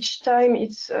it's each time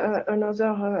it's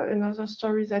another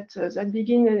story that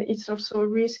begins, and it's also a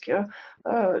risk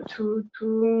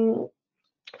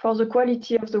for the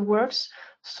quality of the works.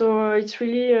 So it's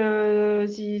really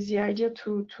the idea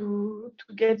to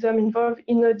get them involved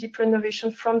in a deep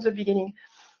renovation from the beginning.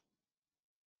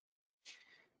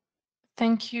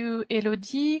 Thank you,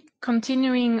 Elodie.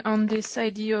 Continuing on this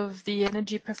idea of the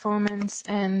energy performance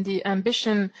and the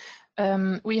ambition,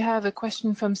 we have a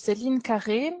question from Céline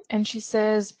Carré, and she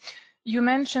says, you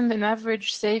mentioned an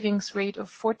average savings rate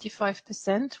of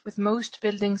 45%, with most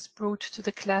buildings brought to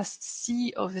the class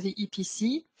C of the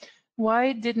EPC.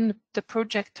 Why didn't the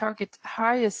project target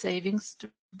higher savings to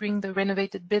bring the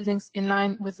renovated buildings in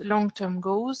line with long-term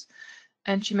goals?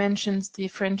 And she mentions the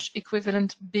French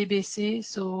equivalent BBC,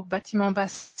 so Bâtiment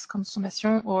Basse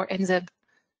Consommation, or NZEB.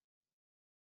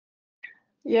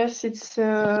 Yes, it's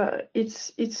the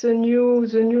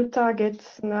new target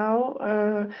now,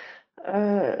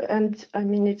 and I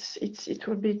mean it's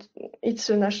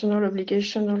a national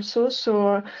obligation also.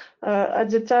 So at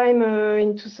the time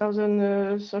in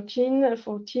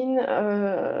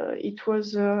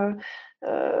 2013-14,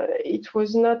 it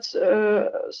was not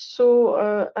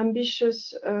so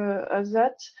ambitious as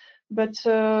that, but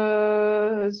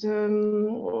the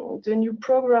new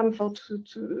program for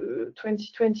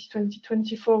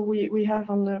 2020-2024 we have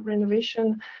on the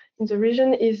renovation in the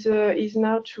region is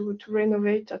now to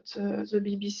renovate at the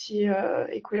BBC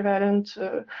equivalent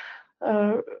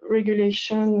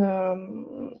regulation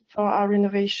for our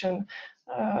renovation.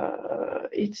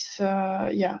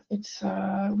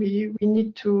 We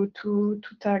need to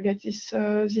target this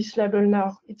level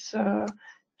now. It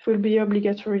will be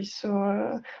obligatory.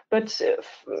 So, but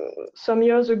some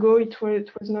years ago it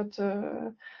was not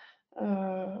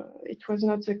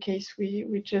the case.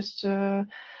 We just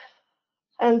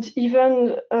and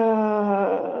even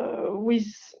with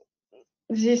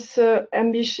this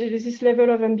ambition, this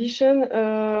level of ambition,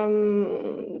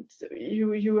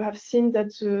 you have seen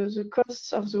that the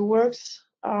costs of the works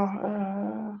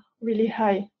are really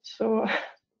high. So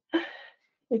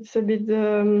it's a bit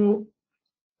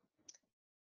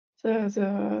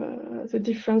the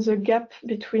difference, the gap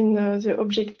between the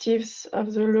objectives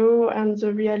of the law and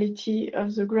the reality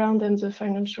of the ground and the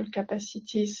financial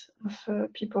capacities of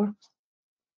people.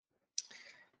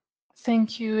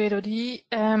 Thank you, Elodie.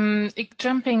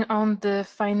 Jumping on the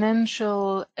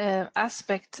financial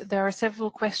aspect, there are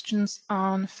several questions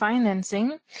on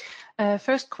financing.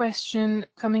 First question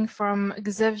coming from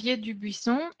Xavier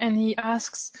Dubuisson, and he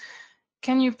asks,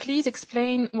 can you please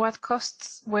explain what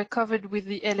costs were covered with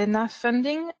the ELENA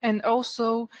funding, and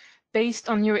also, based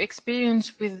on your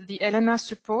experience with the ELENA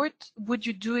support, would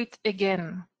you do it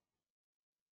again?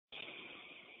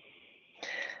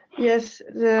 Yes,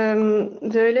 the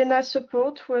ELENA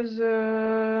support was,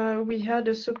 we had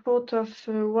a support of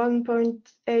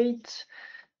 1.8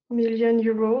 million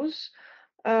euros,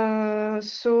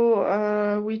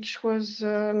 which was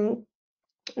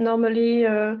normally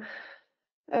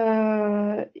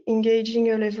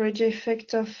engaging a leverage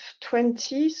effect of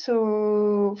 20.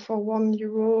 So for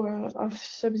 €1 of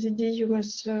subsidy, you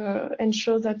must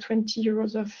ensure that 20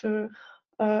 euros of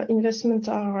investment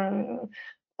are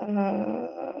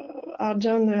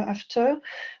done after.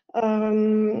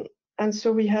 And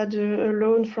so we had a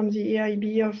loan from the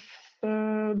EIB of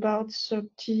about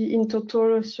 30, in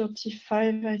total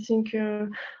 35, I think,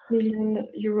 million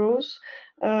euros.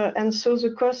 And so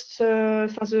the costs for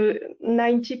the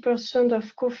 90%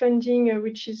 of co-funding,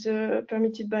 which is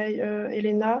permitted by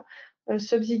ELENA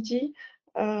subsidy,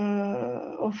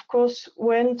 of course,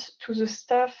 went to the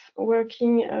staff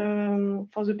working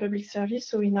for the public service,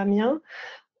 so in Amiens,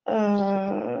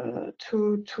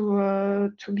 to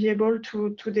be able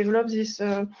to develop these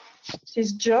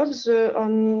jobs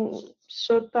on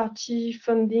third-party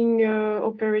funding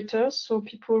operators, so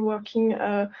people working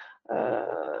at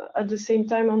the same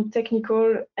time on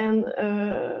technical and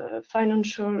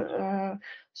financial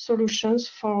solutions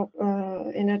for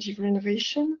energy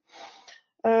renovation.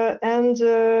 Yeah,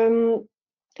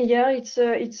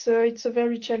 it's a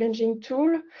very challenging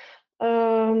tool.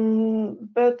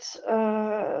 but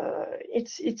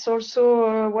it's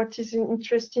also what is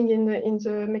interesting in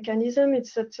the mechanism.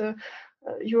 It's that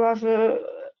you have a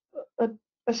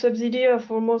subsidy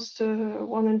of almost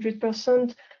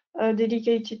 100%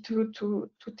 dedicated to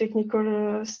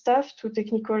technical staff, to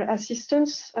technical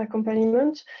assistance,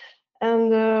 accompaniment,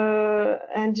 and there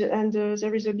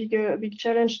is a big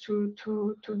challenge to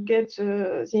get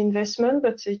the investment,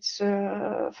 but it's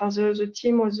the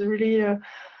team was really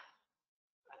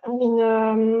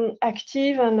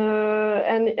active,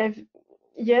 and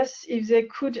yes, if they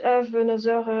could have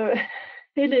another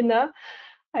Helena,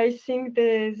 I think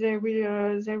they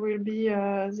will be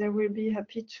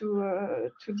happy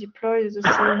to deploy the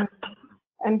same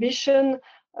ambition.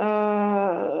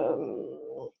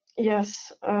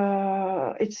 Yes,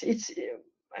 it's.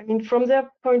 I mean, from their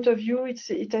point of view,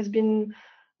 it has been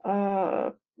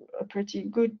a pretty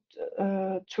good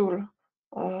tool.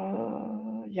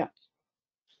 Yeah.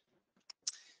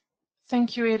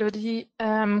 Thank you, Elodie.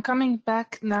 Coming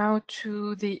back now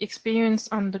to the experience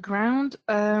on the ground,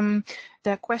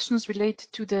 there are questions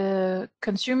related to the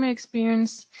consumer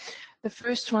experience. The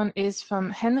first one is from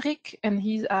Henrik, and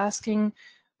he's asking,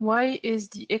 why is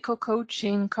the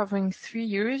eco-coaching covering 3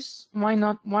 years? Why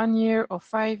not 1 year or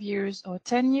 5 years or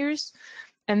 10 years?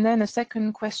 And then a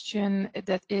second question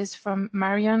that is from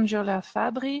Mariangela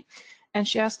Fabri, and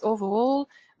she asked overall,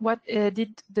 what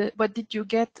did you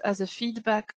get as a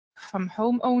feedback from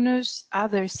homeowners? Are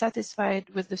they satisfied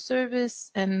with the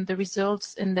service and the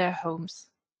results in their homes?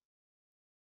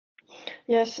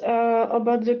 Yes,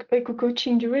 about the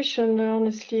eco-coaching duration,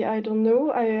 honestly, I don't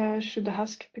know. I should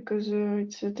ask because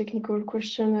it's a technical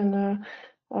question, and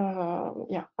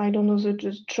yeah, I don't know the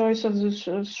choice of the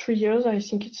 3 years. I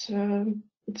think it's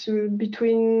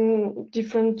between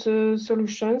different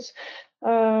solutions, but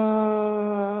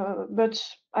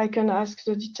I can ask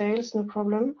the details, no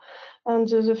problem. And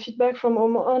the feedback from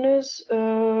homeowners,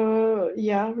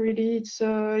 yeah, really, it's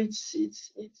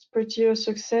pretty a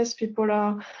success. People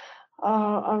are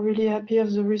really happy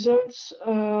of the results,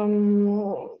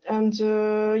 and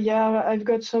yeah, I've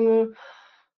got some.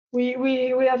 We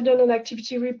have done an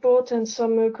activity report and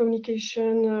some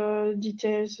communication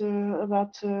details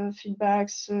about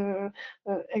feedbacks,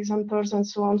 examples, and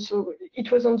so on. So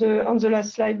it was on the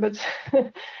last slide, but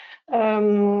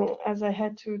as I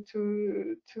had to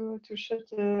shut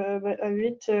a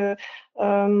bit.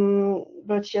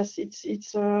 But yes,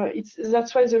 it's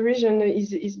that's why the region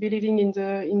is believing in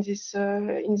this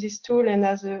tool and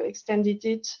has extended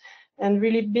it and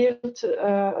really built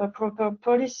a proper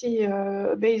policy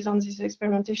based on this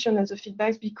experimentation and the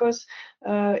feedbacks, because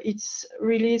it's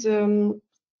really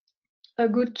a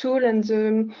good tool and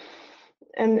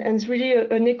really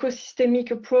an ecosystemic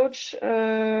approach,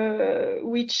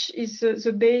 which is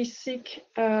the basic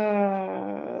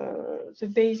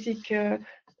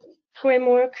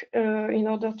framework in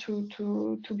order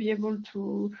to be able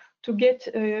to get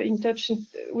in touch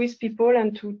with people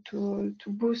and to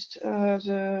boost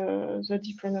the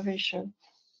deep renovation.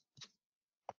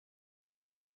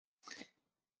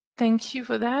 Thank you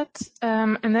for that.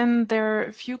 And then there are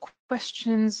a few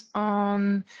questions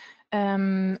on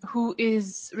who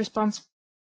is responsible.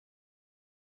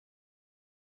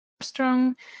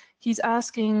 Armstrong, he's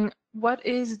asking, what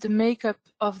is the makeup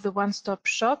of the one-stop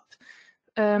shop?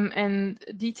 And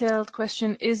detailed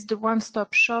question, is the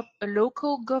one-stop shop a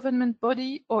local government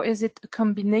body, or is it a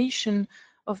combination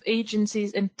of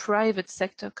agencies and private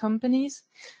sector companies?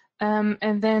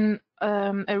 And then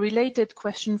a related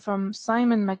question from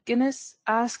Simon McGuinness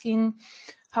asking,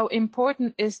 how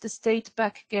important is the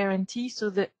state-back guarantee, so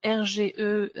the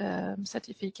RGE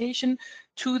certification,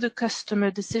 to the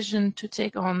customer decision to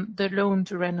take on the loan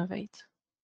to renovate?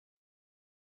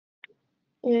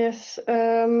 Yes,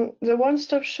 the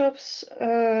one-stop shops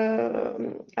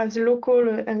as a local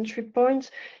entry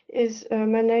point is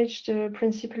managed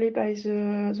principally by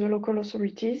the local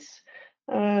authorities.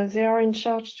 They are in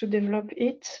charge to develop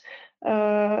it,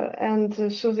 and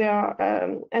so they are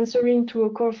answering to a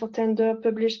call for tender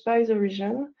published by the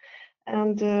region.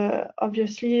 And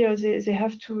obviously, they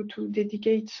have to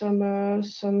dedicate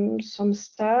some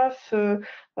staff.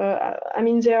 I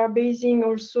mean, they are basing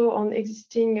also on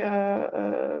existing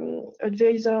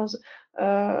advisors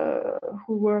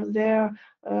who were there,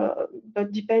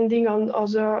 but depending on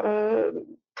other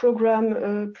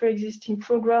pre-existing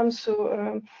programs.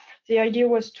 So the idea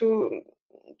was to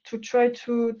try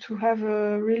to have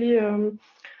a really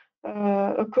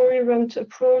a coherent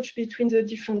approach between the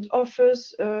different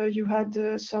offers. You had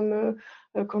some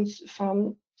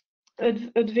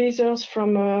advisors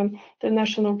from the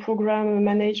national program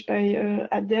managed by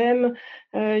ADEME.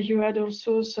 You had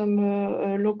also some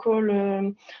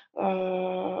local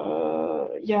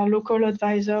local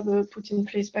advisor put in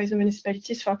place by the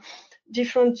municipalities for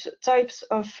different types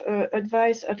of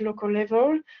advice at local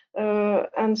level.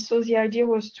 And so the idea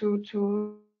was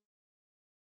to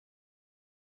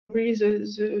really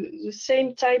the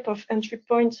same type of entry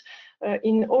point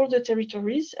in all the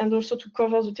territories, and also to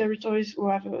cover the territories who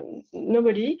have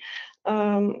nobody.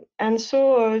 And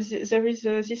so there is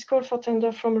this call for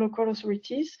tender from local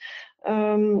authorities.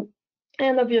 And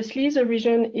obviously, the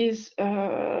region is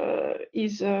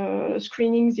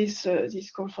screening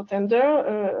this call for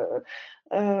tender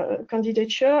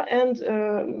candidature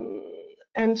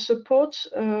and support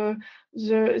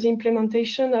the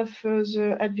implementation of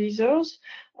the advisors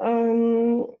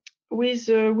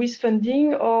with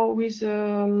funding or with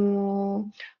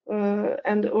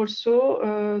and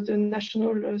also the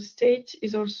national state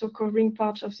is also covering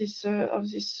part of this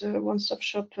one-stop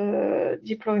shop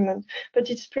deployment, but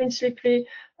it's principally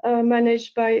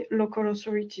managed by local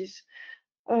authorities.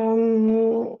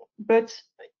 But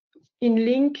in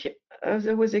link, as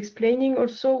I was explaining,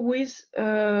 also with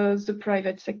the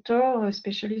private sector,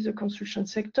 especially the construction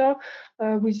sector,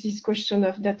 with this question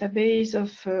of database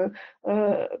of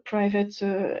private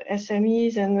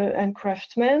SMEs and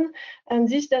craftsmen. And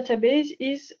this database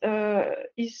is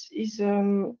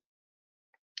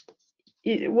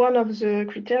one of the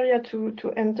criteria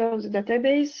to enter the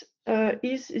database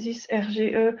is this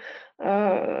RGE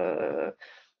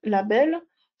label.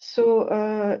 So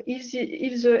if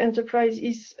the enterprise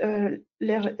is RGE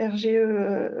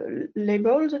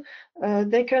labeled,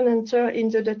 they can enter in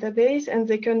the database and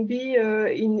they can be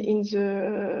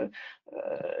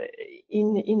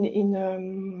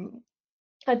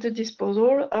at the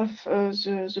disposal of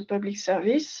the public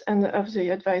service and of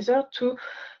the advisor to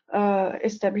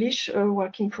establish a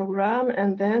working program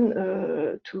and then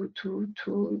to do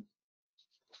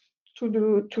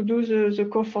the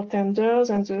call for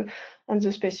tenders and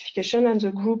the specification and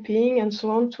the grouping and so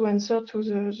on to answer to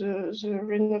the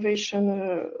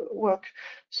renovation work.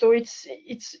 So it's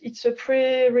a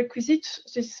prerequisite,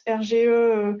 this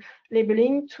RGE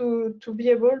labeling, to be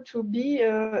able to be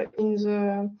in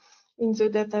the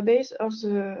database of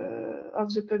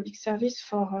the public service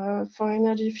for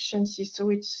energy efficiency. So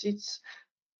it's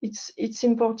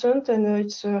important, and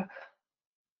it's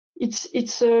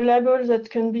a label that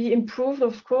can be improved,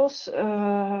 of course,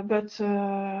 but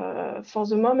for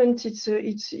the moment it's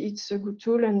a good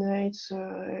tool, and it's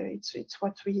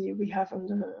what we have on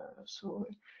the, so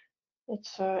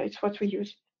it's what we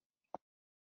use.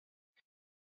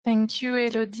 Thank you,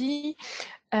 Elodie.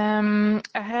 I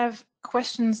have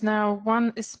questions now.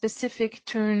 One is specific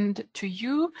turned to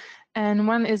you, and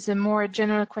one is a more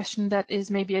general question that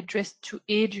is maybe addressed to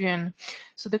Adrian.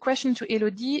 So the question to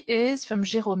Elodie is from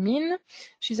Jérôme.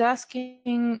 She's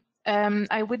asking,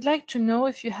 I would like to know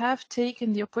if you have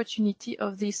taken the opportunity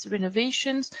of these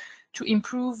renovations to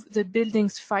improve the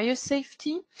building's fire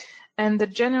safety. And the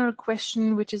general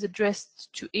question, which is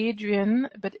addressed to Adrian,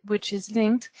 but which is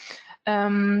linked,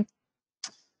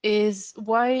 is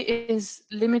why is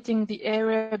limiting the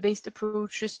area-based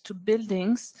approaches to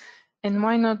buildings, and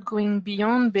why not going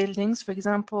beyond buildings, for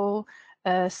example,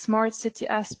 smart city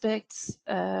aspects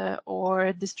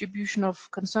or distribution of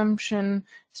consumption,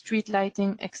 street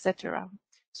lighting, etc.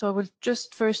 So I will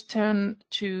just first turn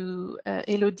to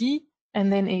Elodie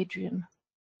and then Adrian.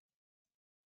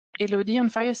 Elodie, on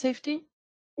fire safety?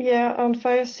 Yeah, on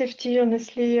fire safety,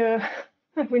 honestly, I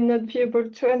will not be able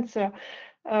to answer.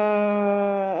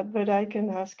 But I can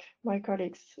ask my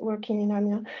colleagues working in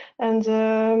Amiens. And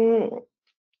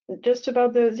just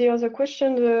about the other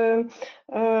question,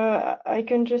 I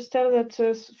can just tell that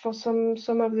for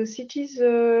some of the cities,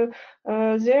 they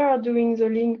are doing the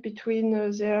link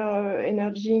between their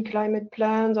energy and climate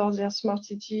plans or their smart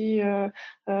city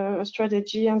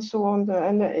strategy and so on.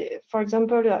 And for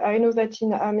example, I know that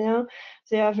in Amiens,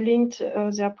 they have linked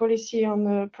their policy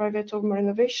on private home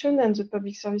renovation and the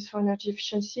public service for energy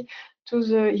efficiency to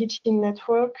the heating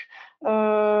network.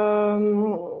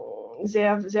 They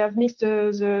have mixed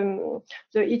the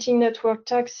heating network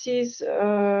taxes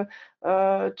to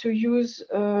use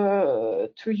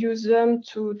them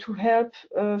to help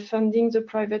funding the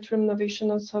private renovation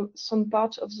of some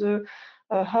part of the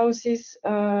houses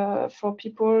for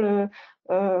people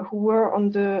who were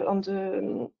on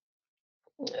the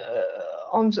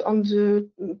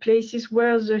places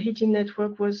where the heating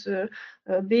network was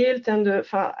built. And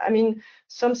I mean,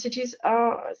 some cities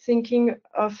are thinking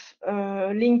of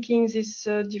linking these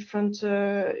different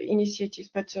initiatives,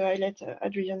 but I let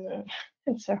Adrian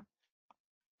answer.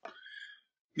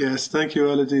 Yes, thank you,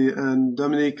 Elodie. And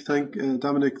Dominic, thank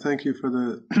you for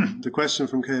the, the question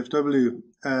from KFW.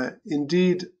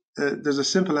 Indeed, there's a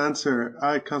simple answer.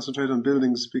 I concentrate on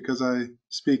buildings because I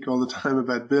speak all the time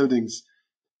about buildings.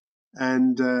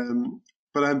 And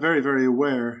but I'm very, very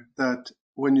aware that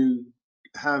when you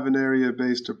have an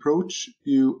area-based approach,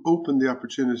 you open the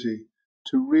opportunity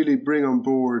to really bring on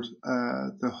board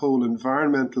the whole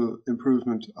environmental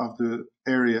improvement of the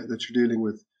area that you're dealing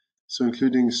with. So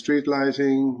including street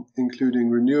lighting, including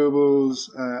renewables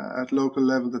at local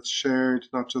level that's shared,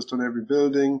 not just on every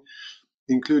building,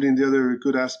 including the other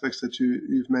good aspects that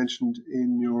you've mentioned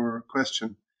in your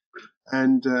question.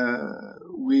 And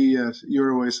we at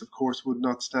EuroACE, of course, would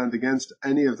not stand against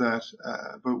any of that,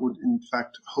 but would in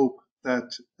fact hope that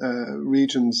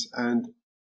regions and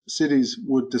cities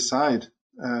would decide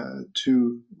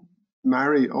to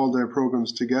marry all their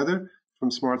programs together, from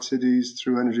smart cities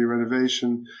through energy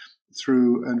renovation,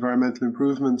 through environmental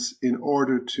improvements, in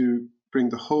order to bring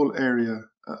the whole area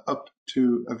up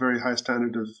to a very high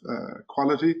standard of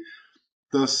quality,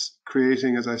 thus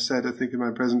creating, as I said, I think in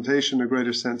my presentation, a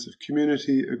greater sense of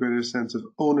community, a greater sense of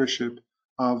ownership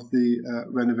of the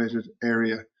renovated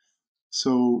area.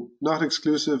 So not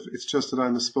exclusive, it's just that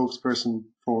I'm a spokesperson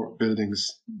for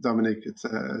buildings. Dominic, it's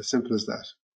as simple as that.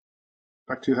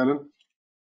 Back to you, Helen.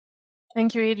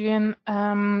 Thank you, Adrian.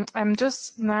 I'm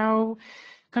just now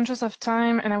conscious of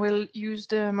time, and I will use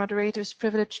the moderator's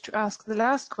privilege to ask the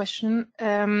last question,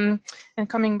 and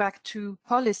coming back to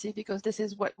policy, because this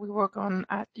is what we work on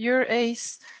at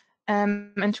EuroACE,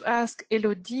 and to ask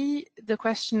Elodie the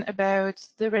question about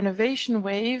the renovation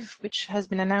wave, which has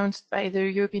been announced by the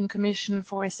European Commission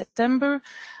for September,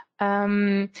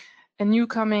 and you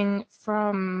coming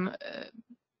from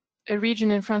a region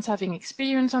in France having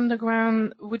experience on the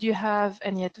ground, would you have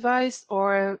any advice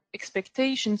or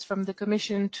expectations from the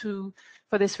Commission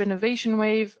for this renovation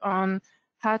wave on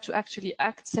how to actually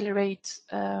accelerate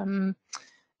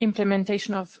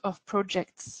implementation of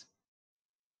projects?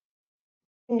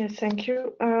 Yes, thank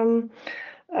you.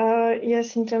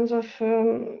 Yes, in terms of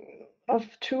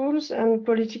tools and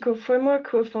political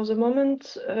framework, for the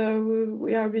moment,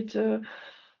 we are a bit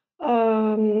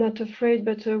not afraid,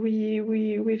 but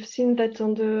we've seen that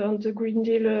on the Green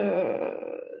Deal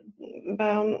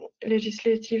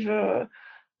legislative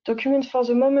document. For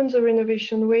the moment, the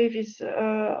renovation wave is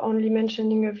only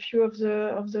mentioning a few of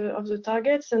the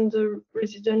targets, and the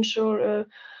residential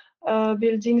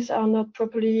buildings are not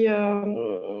properly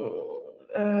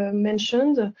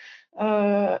mentioned,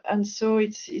 and so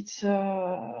it's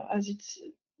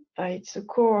the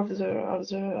core of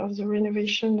the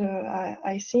renovation,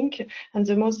 I think, and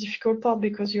the most difficult part,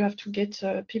 because you have to get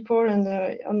people and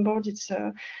on board. It's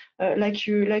like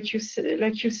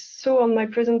you saw on my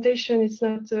presentation, it's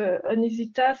not an easy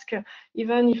task,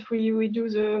 even if we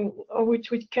do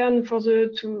which we can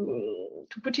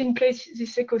to put in place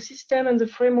this ecosystem and the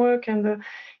framework, and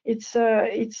it's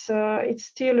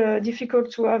still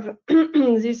difficult to have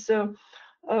this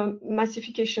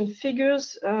massification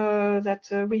figures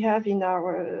that we have in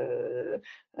our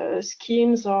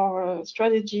schemes or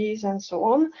strategies and so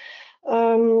on.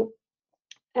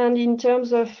 And in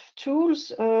terms of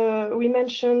tools, we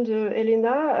mentioned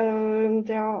Elena.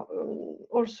 There are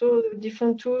also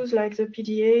different tools like the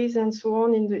PDAs and so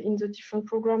on in the different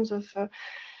programs of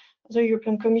the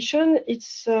European Commission.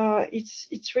 It's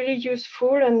really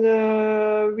useful, and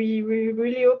we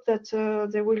really hope that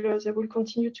they will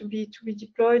continue to be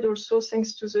deployed. Also,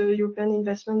 thanks to the European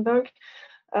Investment Bank.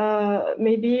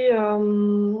 Maybe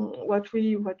what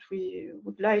we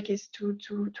would like is to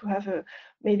have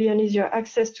maybe an easier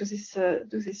access to this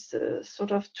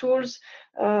sort of tools,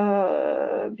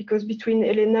 because between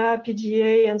Elena,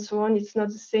 PDA, and so on, it's not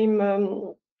the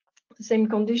same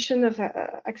condition of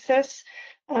access,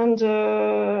 and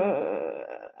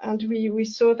we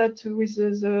saw that with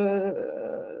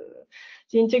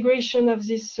the integration of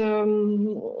this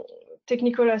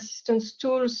technical assistance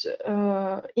tools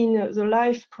in the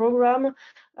LIFE program,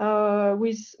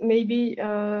 with maybe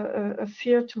a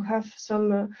fear to have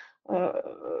some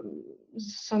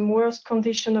worse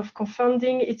condition of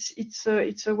co-funding. It's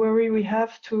a worry we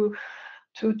have to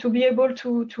be able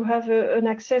to have an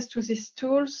access to these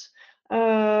tools.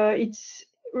 It's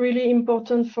really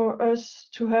important for us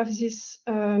to have this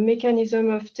mechanism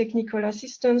of technical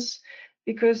assistance,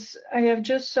 because I have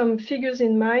just some figures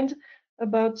in mind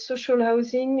about social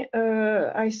housing.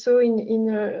 I saw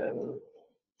in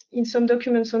some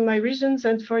documents on my regions,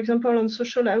 and for example on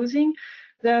social housing,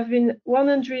 there have been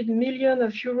 100 million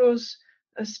euros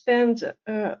spent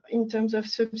in terms of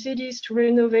subsidies to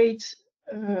renovate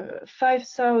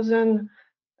 5,000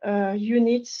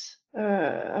 units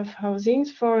of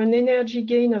housings for an energy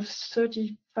gain of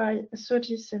 37%.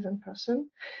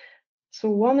 So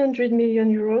 100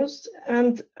 million euros.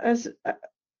 And as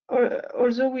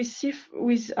although we see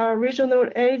with our regional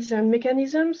aids and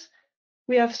mechanisms,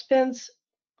 we have spent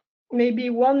maybe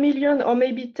 1 million or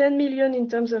maybe 10 million in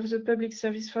terms of the public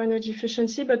service for energy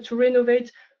efficiency, but to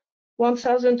renovate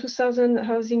 1,000, 2,000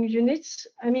 housing units,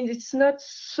 I mean, it's not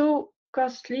so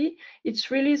costly. It's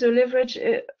really the leverage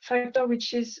factor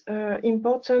which is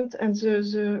important, and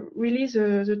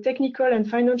the technical and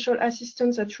financial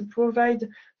assistance that you provide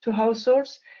to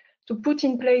households to put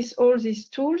in place all these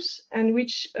tools, and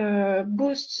which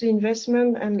boosts the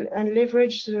investment and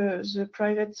leverage the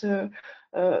private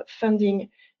funding.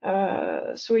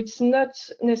 So it's not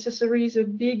necessarily the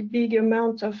big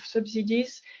amount of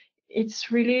subsidies.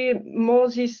 It's really more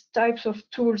these types of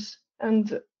tools,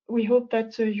 and we hope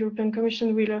that the European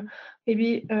Commission will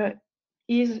maybe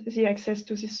ease the access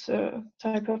to this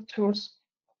type of tools.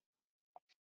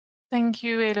 Thank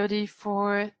you, Elodie,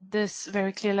 for this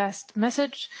very clear last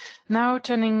message. Now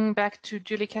turning back to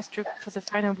Julie Kastrup for the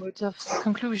final words of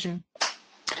conclusion.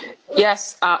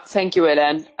 Yes, thank you,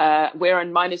 Hélène. We're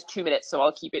on -2 minutes, so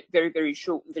I'll keep it very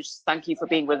short. Just thank you for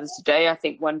being with us today. I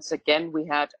think once again we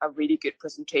had a really good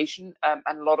presentation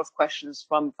and a lot of questions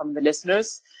from the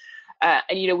listeners.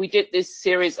 And you know, we did this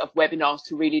series of webinars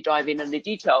to really dive in on the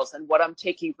details. And what I'm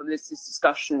taking from this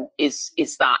discussion is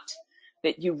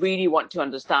that you really want to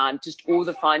understand just all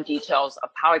the fine details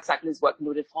of how exactly this works in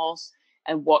Hauts-de-France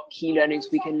and what key learnings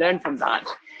we can learn from that.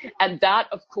 And that,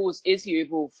 of course, is the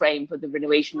overall frame for the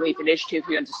Renovation Wave initiative.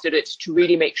 We understood it to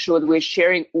really make sure that we're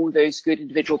sharing all those good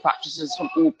individual practices from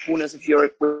all corners of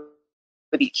Europe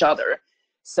with each other.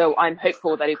 So I'm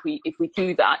hopeful that if we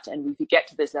do that and if we get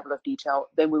to this level of detail,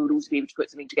 then we would also be able to put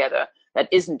something together that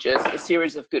isn't just a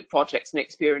series of good projects and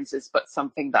experiences, but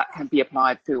something that can be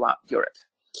applied throughout Europe.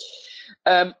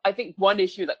 I think one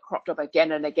issue that cropped up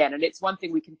again and again, and it's one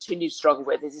thing we continue to struggle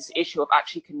with, is this issue of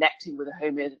actually connecting with the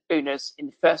homeowners in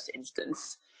the first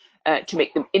instance to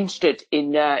make them interested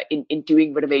in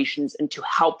doing renovations and to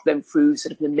help them through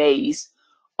sort of the maze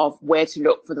of where to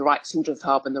look for the right sort of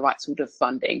help and the right sort of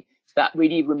funding. That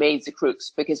really remains the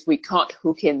crux, because we can't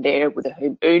hook in there with the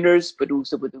homeowners, but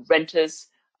also with the renters,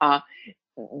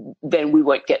 then we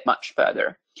won't get much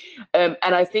further. And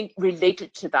I think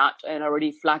related to that, and I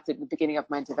already flagged it at the beginning of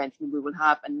my intervention, we will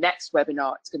have a next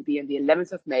webinar. It's going to be on the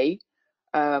 11th of May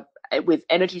with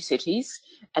Energy Cities,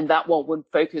 and that one would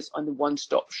focus on the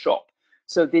one-stop shop.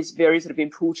 So this very sort of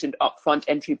important upfront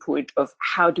entry point of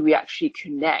how do we actually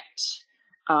connect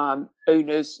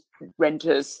owners,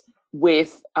 renters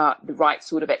with the right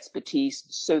sort of expertise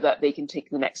so that they can take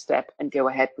the next step and go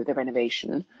ahead with the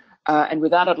renovation. And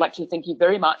with that, I'd like to thank you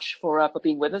very much for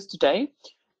being with us today.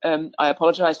 I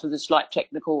apologize for the slight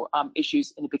technical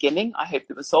issues in the beginning. I hope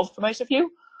they were solved for most of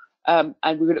you.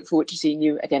 And we look forward to seeing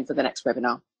you again for the next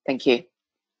webinar. Thank you.